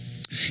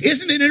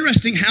 Isn't it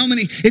interesting how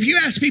many, if you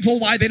ask people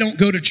why they don't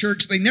go to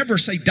church, they never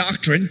say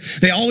doctrine.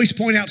 They always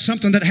point out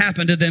something that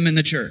happened to them in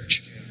the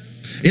church.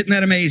 Isn't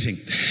that amazing?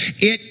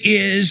 It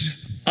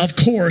is, of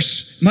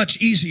course,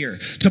 much easier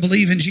to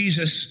believe in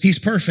Jesus, he's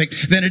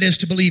perfect, than it is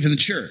to believe in the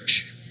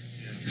church.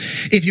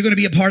 If you're going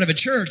to be a part of a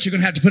church, you're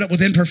going to have to put up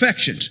with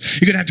imperfections.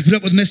 You're going to have to put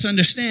up with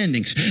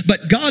misunderstandings.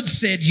 But God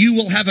said you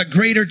will have a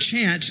greater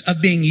chance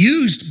of being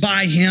used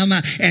by him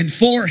and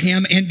for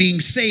him and being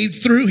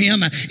saved through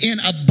him in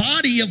a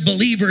body of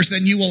believers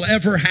than you will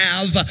ever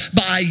have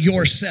by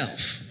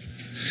yourself.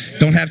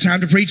 Don't have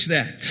time to preach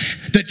that.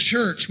 The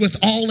church with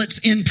all its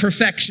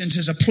imperfections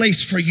is a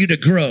place for you to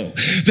grow.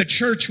 The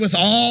church with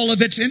all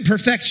of its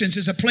imperfections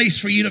is a place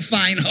for you to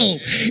find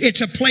hope.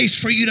 It's a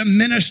place for you to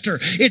minister.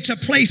 It's a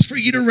place for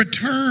you to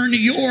return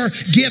your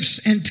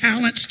gifts and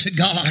talents to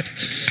God.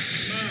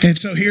 And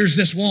so here's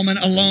this woman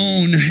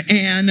alone,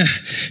 and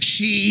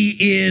she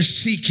is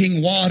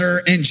seeking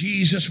water, and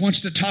Jesus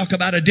wants to talk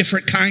about a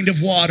different kind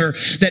of water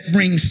that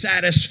brings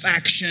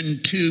satisfaction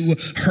to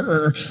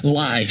her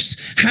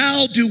life.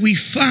 How do we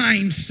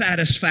find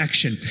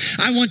satisfaction?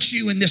 I want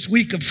you in this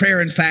week of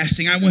prayer and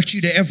fasting, I want you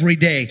to every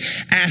day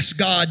ask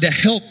God to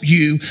help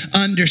you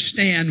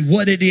understand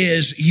what it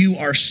is you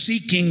are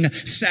seeking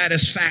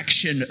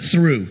satisfaction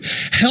through.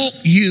 Help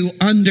you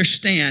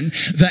understand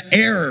the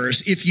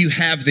errors, if you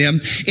have them,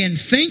 in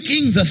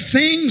thinking the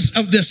things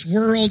of this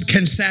world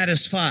can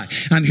satisfy.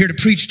 I'm here to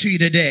preach to you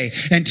today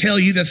and tell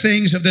you the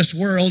things of this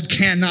world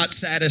cannot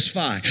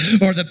satisfy.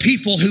 Or the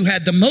people who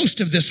had the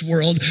most of this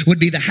world would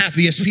be the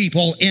happiest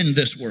people in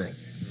this world.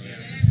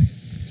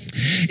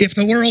 If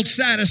the world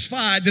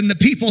satisfied, then the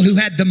people who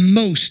had the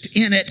most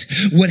in it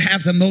would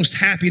have the most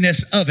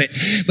happiness of it.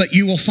 But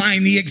you will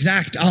find the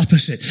exact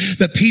opposite.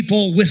 The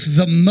people with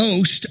the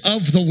most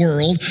of the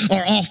world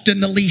are often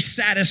the least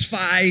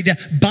satisfied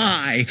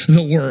by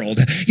the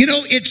world. You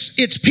know,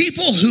 it's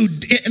people who,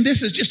 and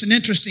this is just an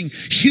interesting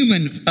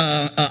human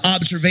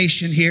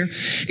observation here.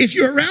 If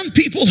you're around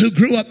people who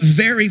grew up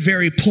very,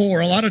 very poor,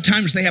 a lot of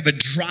times they have a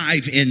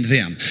drive in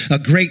them, a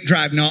great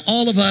drive. Now,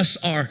 all of us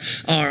are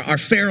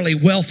fairly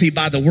wealthy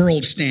by the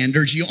world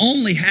standards. You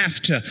only have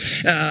to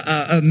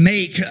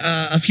make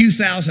a few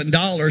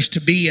 $1,000s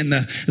to be in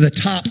the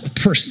top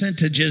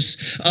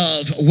percentages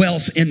of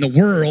wealth in the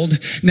world.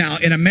 Now,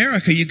 in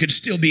America, you could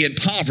still be in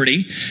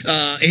poverty,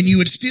 and you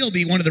would still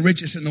be one of the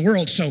richest in the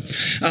world. So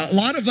a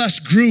lot of us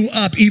grew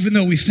up, even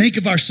though we think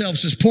of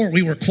ourselves as poor,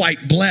 we were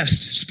quite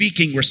blessed,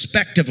 speaking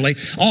respectively.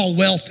 All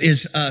wealth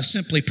is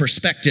simply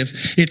perspective.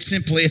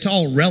 It's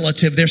all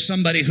relative. There's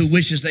somebody who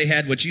wishes they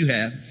had what you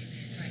have.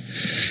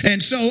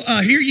 And so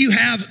here you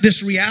have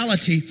this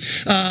reality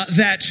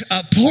that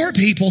poor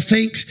people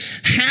think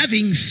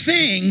having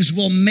things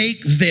will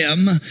make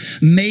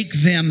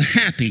them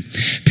happy.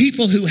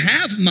 People who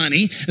have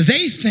money,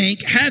 they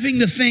think having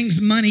the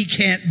things money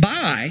can't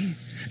buy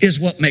is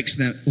what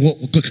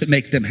could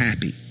make them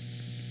happy.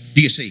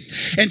 Do you see?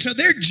 And so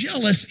they're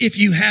jealous if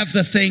you have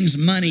the things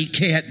money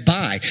can't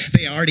buy.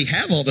 They already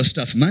have all the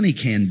stuff money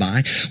can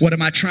buy. What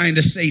am I trying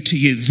to say to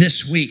you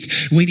this week?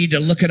 We need to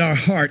look at our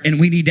heart and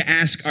we need to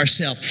ask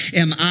ourselves,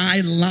 am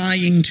I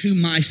lying to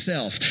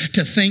myself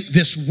to think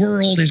this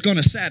world is going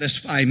to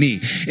satisfy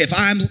me?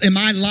 Am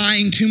I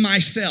lying to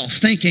myself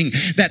thinking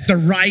that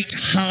the right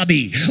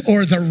hobby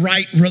or the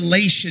right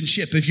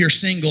relationship, if you're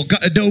single,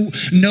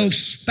 no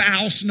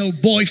spouse, no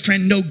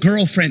boyfriend, no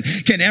girlfriend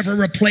can ever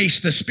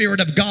replace the Spirit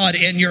of God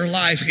in your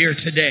life here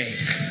today?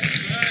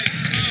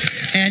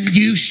 And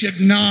you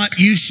should not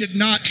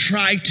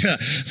try to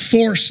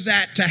force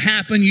that to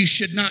happen. You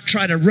should not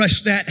try to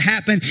rush that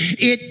happen.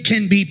 It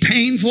can be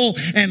painful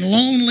and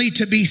lonely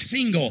to be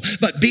single,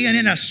 but being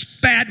in a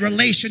bad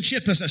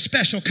relationship is a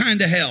special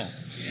kind of hell.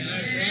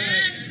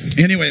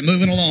 Anyway,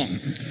 moving along,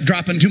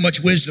 dropping too much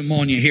wisdom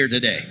on you here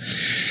today.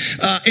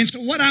 And so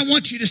what I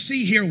want you to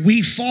see here,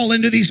 we fall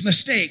into these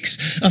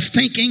mistakes of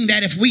thinking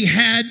that if we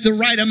had the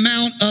right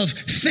amount of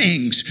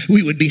things,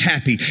 we would be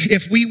happy.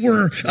 If we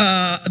were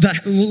the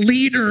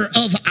leader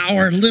of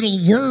our little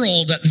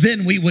world,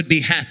 then we would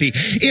be happy.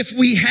 If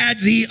we had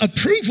the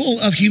approval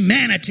of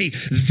humanity,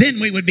 then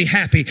we would be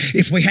happy.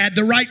 If we had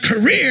the right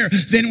career,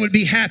 then we'd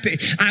be happy.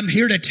 I'm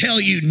here to tell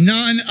you,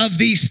 none of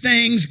these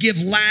things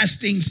give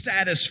lasting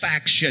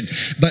satisfaction.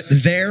 But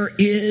there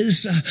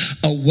is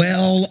a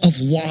well of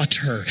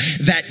water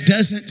that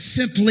doesn't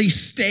simply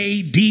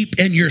stay deep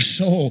in your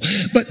soul,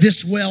 but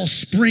this well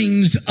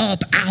springs up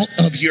out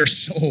of your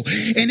soul.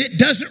 And it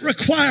doesn't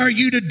require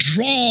you to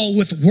draw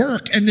with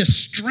work and this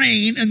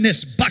strain and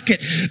this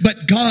bucket,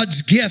 but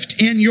God's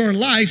gift in your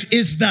life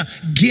is the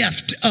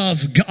gift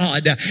of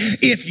God.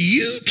 If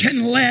you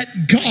can let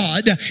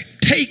God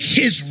take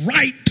his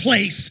right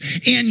place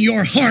in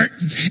your heart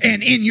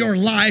and in your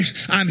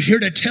life, I'm here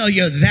to tell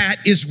you that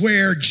is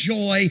where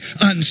joy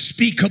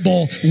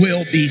unspeakable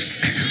will be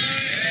found.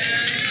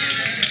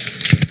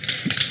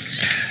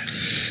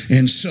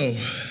 And so,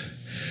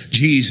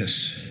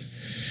 Jesus,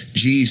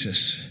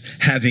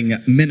 having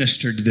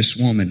ministered to this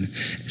woman,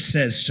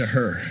 says to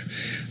her,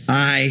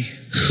 I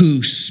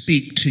who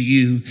speak to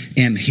you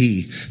am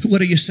he.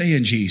 What are you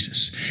saying,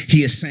 Jesus?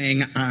 He is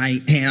saying, I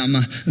am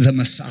the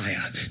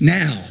Messiah.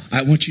 Now,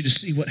 I want you to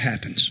see what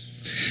happens.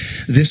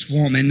 This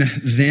woman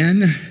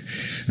then,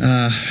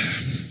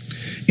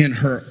 in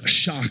her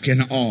shock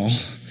and awe,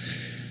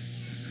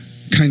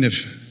 kind of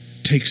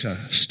takes a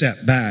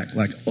step back,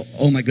 like,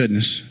 oh my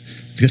goodness,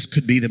 this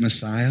could be the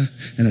Messiah.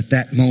 And at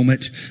that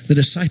moment, the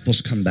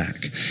disciples come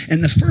back.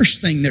 And the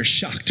first thing they're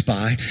shocked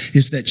by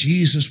is that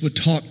Jesus would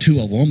talk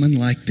to a woman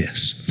like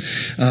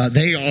this.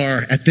 They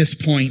are, at this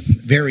point,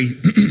 very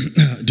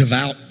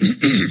devout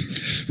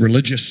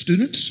religious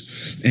students.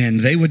 And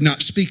they would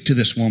not speak to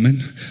this woman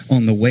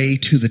on the way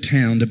to the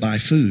town to buy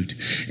food.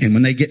 And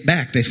when they get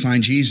back, they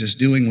find Jesus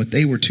doing what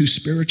they were too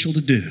spiritual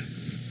to do.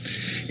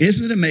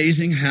 Isn't it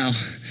amazing how...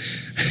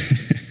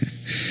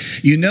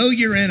 You know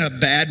you're in a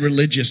bad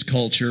religious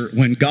culture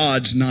when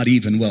God's not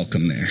even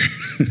welcome there.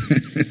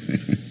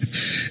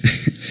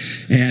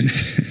 And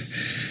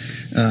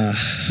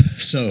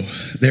so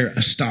they're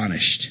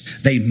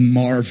astonished. They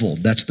marveled.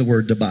 That's the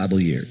word the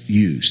Bible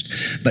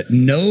used. But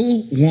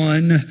no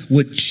one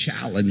would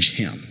challenge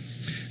him.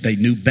 They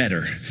knew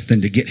better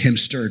than to get him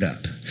stirred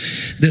up.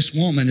 This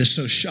woman is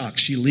so shocked,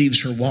 she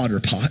leaves her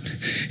water pot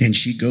and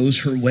she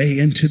goes her way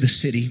into the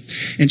city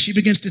and she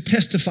begins to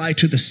testify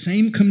to the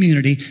same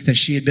community that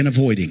she had been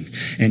avoiding.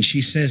 And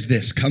she says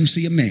this, come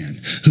see a man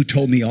who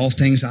told me all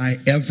things I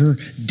ever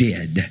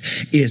did.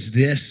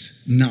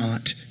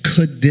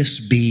 Could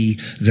this be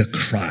the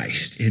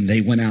Christ? And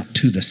they went out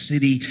to the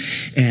city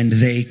and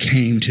they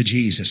came to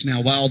Jesus.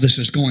 Now, while this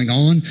is going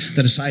on,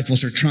 the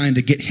disciples are trying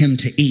to get him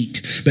to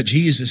eat, but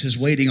Jesus is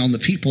waiting on the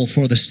people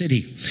for the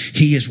city.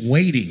 He is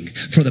waiting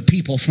for the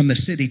people from the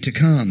city to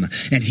come.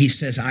 And he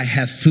says, I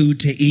have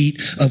food to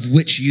eat of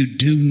which you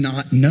do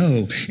not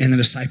know. And the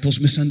disciples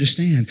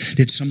misunderstand.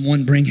 Did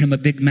someone bring him a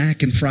Big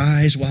Mac and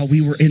fries while we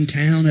were in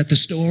town at the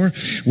store?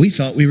 We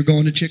thought we were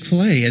going to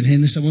Chick-fil-A, and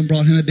then someone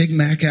brought him a Big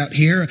Mac out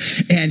here.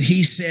 And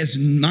he says,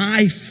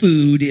 my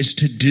food is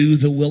to do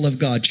the will of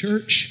God.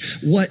 Church,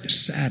 what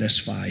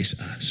satisfies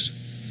us?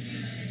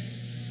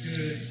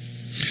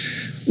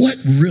 What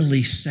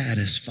really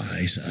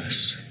satisfies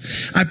us?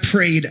 I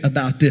prayed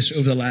about this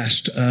over the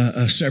last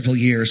several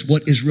years.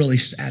 What is really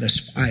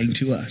satisfying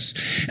to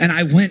us? And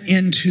I went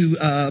into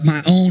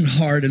my own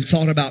heart and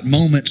thought about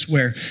moments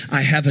where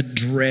I have a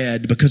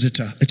dread because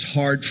it's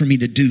hard for me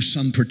to do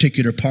some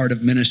particular part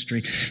of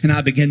ministry. And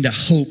I began to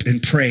hope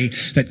and pray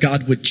that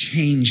God would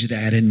change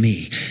that in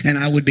me. And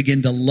I would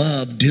begin to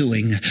love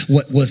doing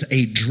what was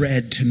a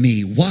dread to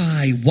me.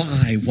 Why?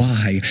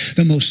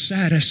 The most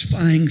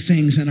satisfying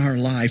things in our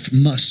life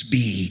must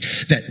be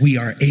that we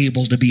are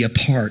able to be a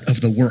part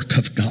of the work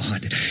of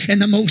God. And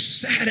the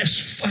most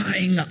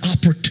satisfying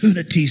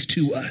opportunities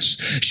to us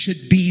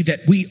should be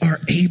that we are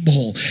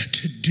able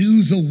to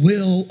do the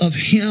will of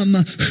him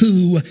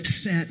who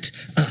sent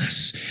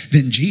us.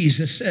 Then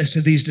Jesus says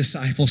to these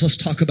disciples, let's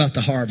talk about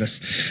the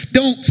harvest.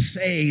 Don't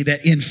say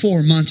that in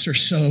 4 months or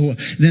so,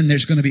 then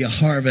there's going to be a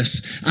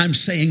harvest. I'm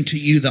saying to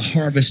you, the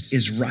harvest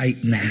is right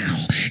now.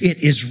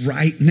 It is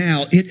right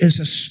now. It is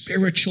a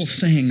spiritual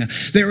thing.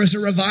 There is a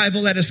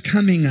revival that is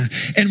coming.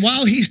 And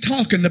while he's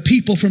talking, the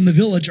people from the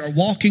village are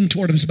walking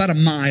toward him. It's about a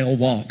mile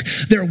walk.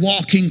 They're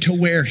walking to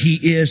where he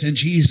is. And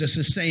Jesus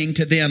is saying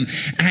to them,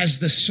 as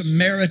the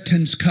Samaritan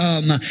Samaritans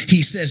come,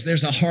 he says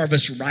there's a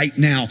harvest right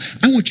now.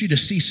 I want you to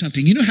see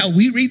something. You know how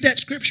we read that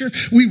scripture?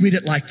 We read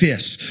it like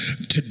this.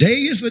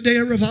 Today is the day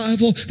of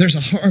revival. There's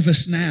a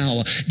harvest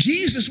now.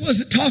 Jesus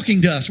wasn't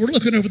talking to us. We're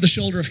looking over the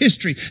shoulder of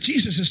history.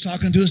 Jesus is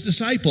talking to his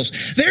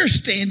disciples. They're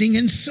standing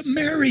in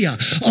Samaria,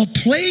 a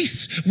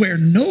place where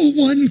no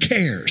one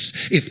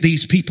cares if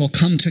these people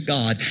come to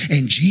God.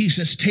 And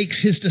Jesus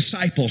takes his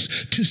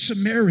disciples to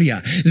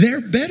Samaria.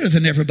 They're better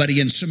than everybody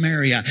in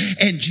Samaria.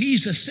 And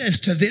Jesus says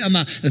to them,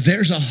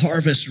 there's a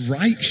harvest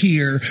right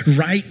here,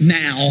 right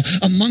now,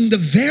 among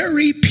the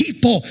very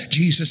people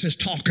Jesus is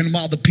talking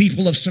while the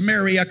people of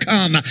Samaria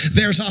come.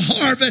 There's a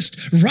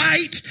harvest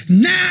right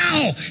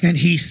now. And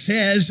he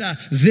says,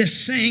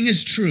 this saying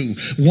is true.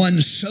 One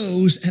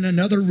sows and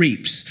another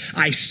reaps.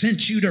 I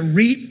sent you to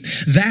reap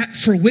that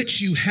for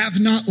which you have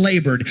not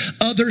labored.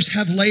 Others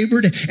have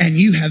labored and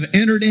you have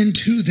entered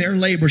into their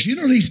labors. You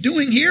know what he's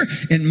doing here?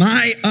 In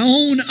my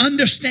own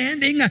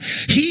understanding,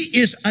 he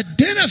is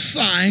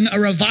identifying a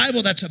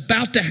revival that's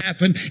about to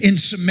happen in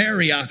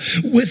Samaria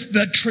with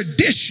the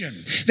tradition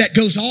that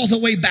goes all the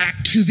way back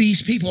to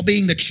these people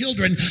being the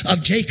children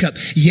of Jacob.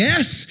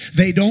 Yes,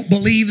 they don't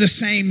believe the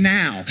same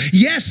now.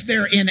 Yes,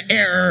 they're in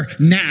error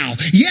now.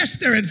 Yes,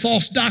 they're in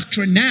false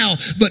doctrine now,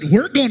 but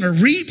we're going to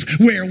reap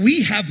where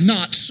we have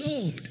not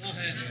sowed.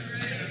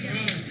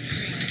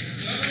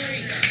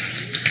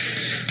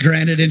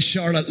 Granted in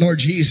Charlotte, Lord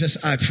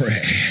Jesus, I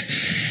pray.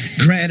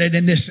 Granted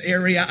in this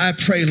area, I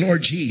pray,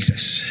 Lord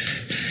Jesus.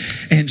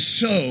 And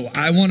so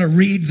I want to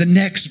read the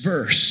next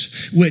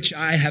verse, which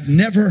I have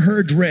never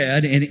heard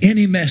read in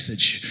any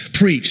message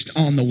preached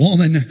on the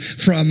woman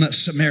from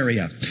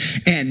Samaria.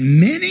 And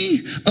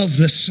many of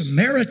the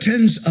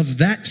Samaritans of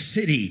that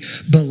city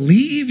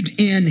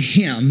believed in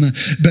him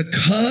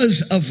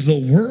because of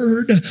the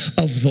word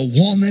of the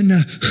woman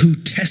who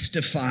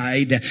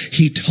testified,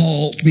 he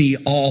told me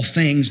all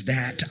things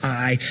that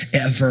I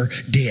ever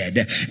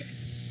did.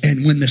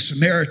 And when the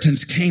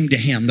Samaritans came to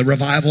him, the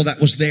revival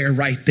that was there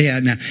right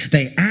then,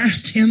 they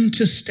asked him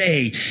to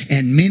stay.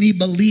 And many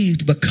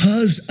believed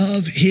because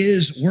of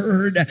his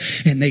word.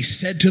 And they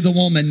said to the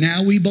woman,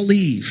 now we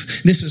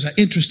believe. This is an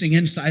interesting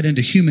insight into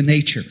human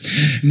nature.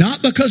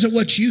 Not because of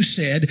what you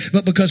said,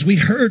 but because we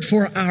heard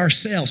for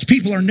ourselves.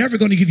 People are never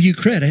going to give you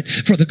credit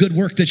for the good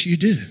work that you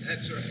do.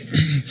 That's right.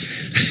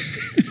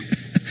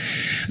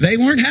 They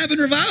weren't having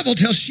revival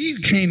till she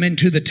came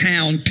into the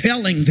town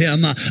telling them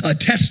a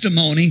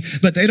testimony,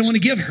 but they don't want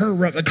to give her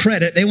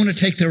credit. They want to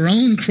take their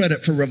own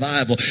credit for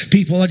revival.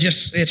 People are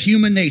just, it's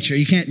human nature.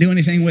 You can't do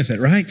anything with it,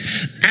 right?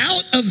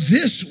 Out of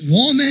this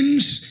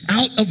woman's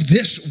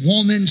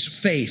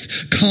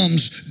faith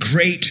comes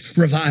great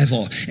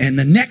revival. And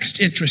the next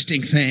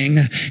interesting thing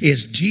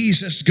is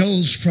Jesus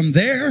goes from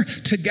there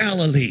to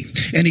Galilee.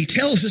 And he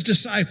tells his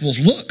disciples,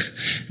 look,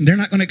 they're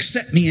not going to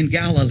accept me in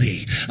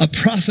Galilee. A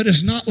prophet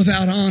is not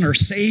without honor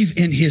save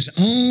in his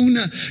own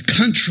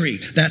country.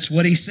 That's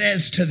what he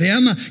says to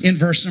them in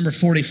verse number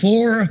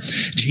 44.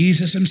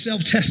 Jesus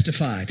himself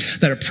testified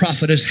that a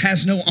prophet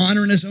has no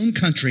honor in his own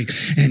country.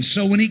 And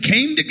so when he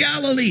came to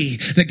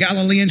Galilee, the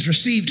Galileans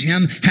received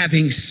him,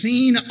 having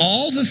seen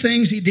all the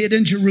things he did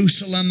in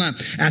Jerusalem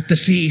at the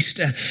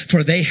feast,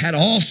 for they had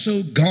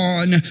also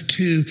gone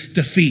to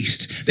the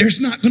feast.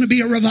 There's not going to be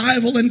a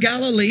revival in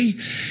Galilee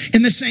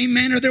in the same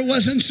manner there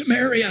was in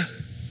Samaria.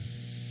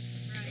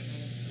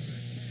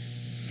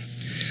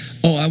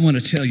 Oh, I want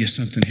to tell you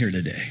something here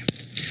today.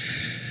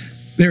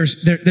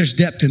 There's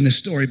depth in this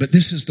story, but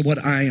this is what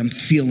I am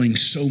feeling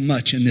so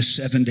much in this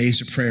 7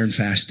 days of prayer and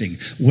fasting.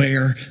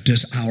 Where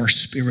does our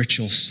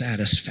spiritual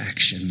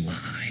satisfaction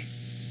lie?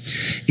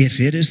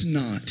 If it is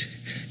not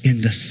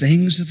in the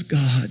things of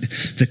God,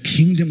 the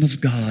kingdom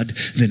of God,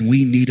 then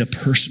we need a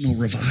personal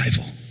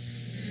revival.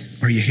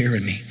 Are you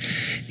hearing me?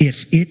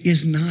 If it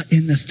is not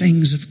in the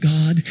things of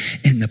God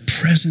and the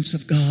presence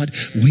of God,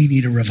 we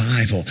need a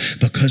revival,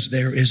 because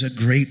there is a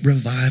great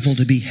revival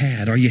to be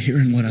had. Are you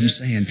hearing what I'm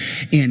saying?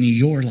 In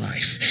your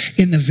life,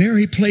 in the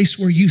very place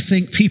where you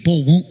think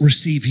people won't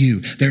receive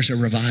you, there's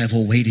a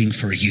revival waiting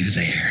for you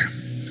there.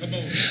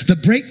 The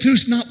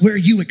breakthrough's not where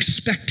you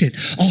expect it.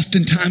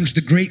 Oftentimes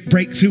the great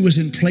breakthrough is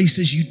in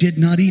places you did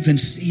not even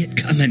see it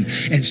coming.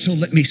 And so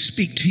let me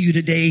speak to you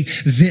today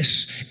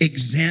this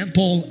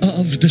example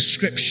of the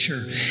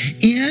scripture.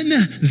 In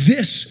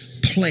this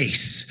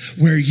place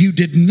where you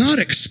did not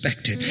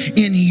expect it,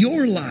 in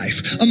your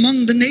life,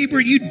 among the neighbor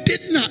you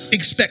did not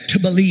expect to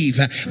believe,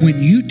 when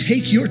you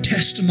take your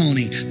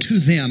testimony to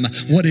them,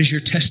 what is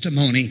your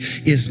testimony?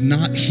 Is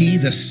not he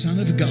the Son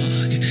of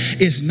God?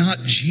 Is not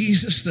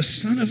Jesus the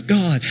Son of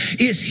God?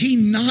 Is he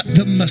not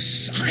the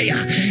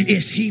Messiah?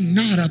 Is he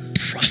not a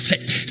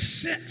prophet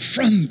sent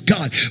from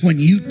God? When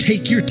you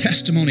take your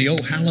testimony,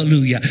 oh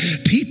hallelujah,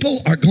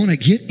 people are going to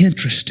get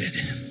interested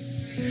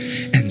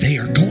and they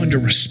are going to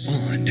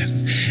respond.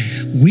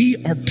 We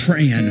are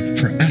praying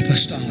for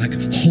apostolic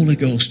Holy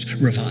Ghost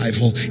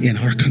revival in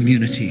our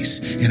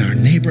communities, in our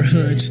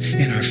neighborhoods,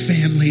 in our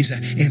families,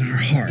 in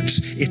our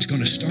hearts. It's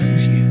going to start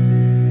with you.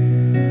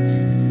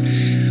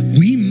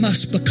 We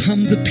us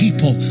become the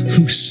people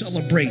who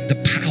celebrate the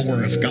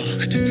power of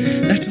God.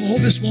 That's all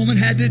this woman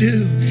had to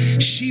do.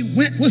 She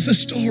went with a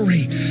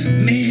story.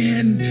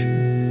 Man,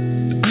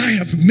 I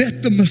have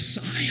met the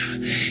Messiah.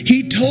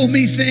 He told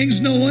me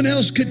things no one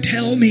else could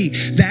tell me.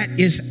 That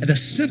is the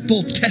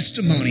simple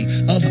testimony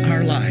of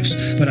our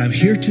lives. But I'm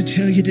here to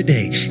tell you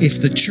today, if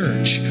the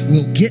church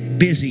will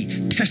get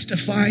busy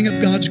testifying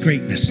of God's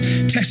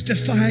greatness,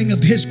 testifying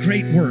of His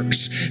great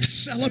works,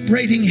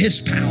 celebrating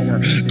His power,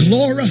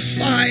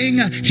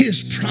 glorifying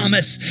His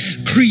promise,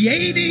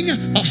 creating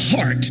a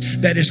heart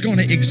that is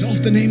going to exalt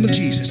the name of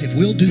Jesus, if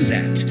we'll do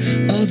that,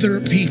 other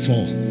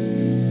people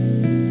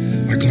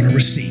are going to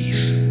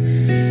receive.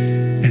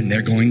 And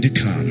they're going to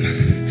come,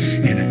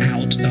 and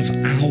out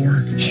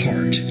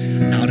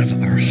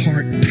of our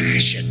heart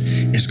passion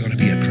is going to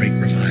be a great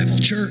revival.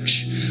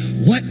 Church,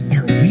 what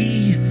are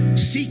we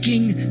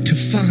seeking to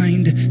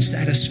find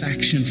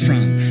satisfaction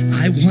from?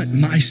 I want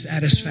my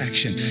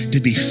satisfaction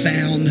to be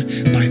found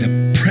by the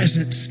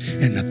presence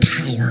and the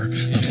power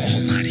of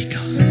Almighty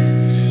God.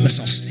 Let's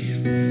all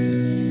stand.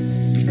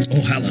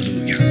 Oh,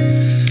 hallelujah.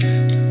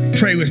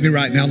 Pray with me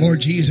right now. Lord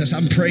Jesus,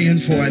 I'm praying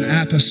for an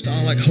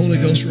apostolic Holy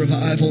Ghost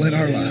revival in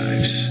our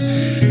lives.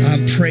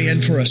 I'm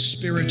praying for a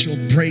spiritual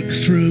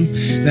breakthrough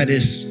that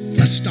is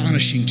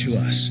astonishing to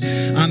us.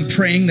 I'm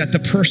praying that the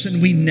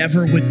person we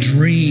never would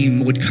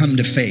dream would come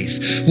to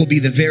faith will be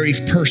the very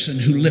person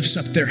who lifts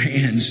up their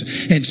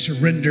hands and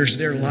surrenders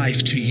their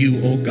life to you,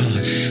 oh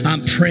God.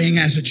 I'm praying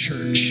as a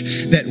church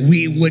that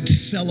we would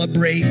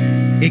celebrate,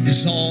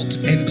 exalt,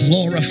 and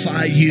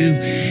glorify you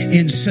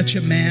in such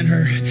a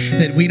manner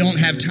that we don't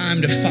have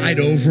time to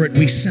fight over it.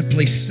 We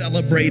simply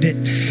celebrate it,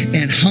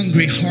 and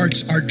hungry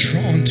hearts are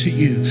drawn to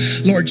you.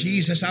 Lord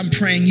Jesus, I'm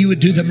praying you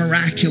would do the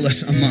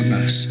miraculous among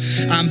us.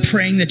 I'm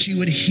praying that you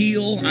would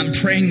heal. I'm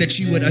praying that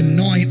you would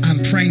anoint.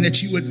 I'm praying that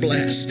you would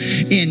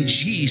bless. In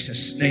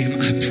Jesus' name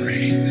I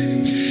pray.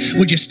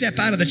 Would you step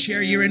out of the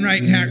chair you're in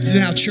right now,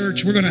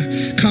 church? We're going to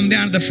come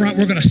down to the front.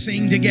 We're going to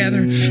sing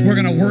together. We're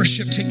going to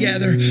worship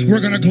together.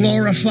 We're going to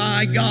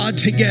glorify God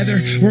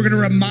together. We're going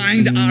to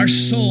remind our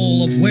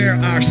soul of where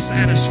our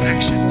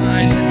satisfaction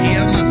lies in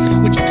Him.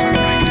 Would you come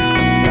right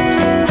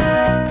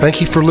now? Thank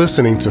you for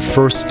listening to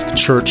First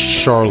Church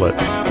Charlotte.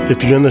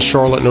 If you're in the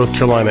Charlotte, North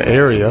Carolina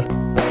area,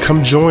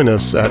 come join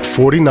us at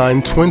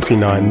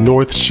 4929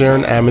 North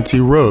Sharon Amity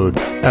Road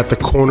at the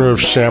corner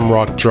of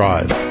Shamrock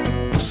Drive.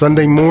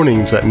 Sunday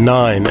mornings at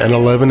 9 and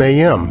 11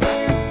 a.m.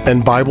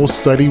 and Bible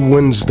study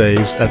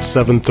Wednesdays at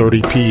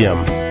 7:30 p.m.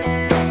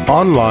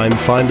 Online,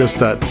 find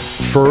us at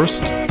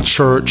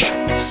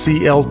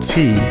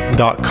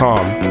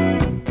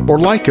firstchurchclt.com or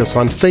like us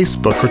on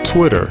Facebook or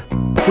Twitter.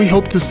 We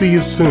hope to see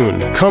you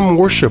soon. Come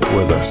worship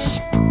with us.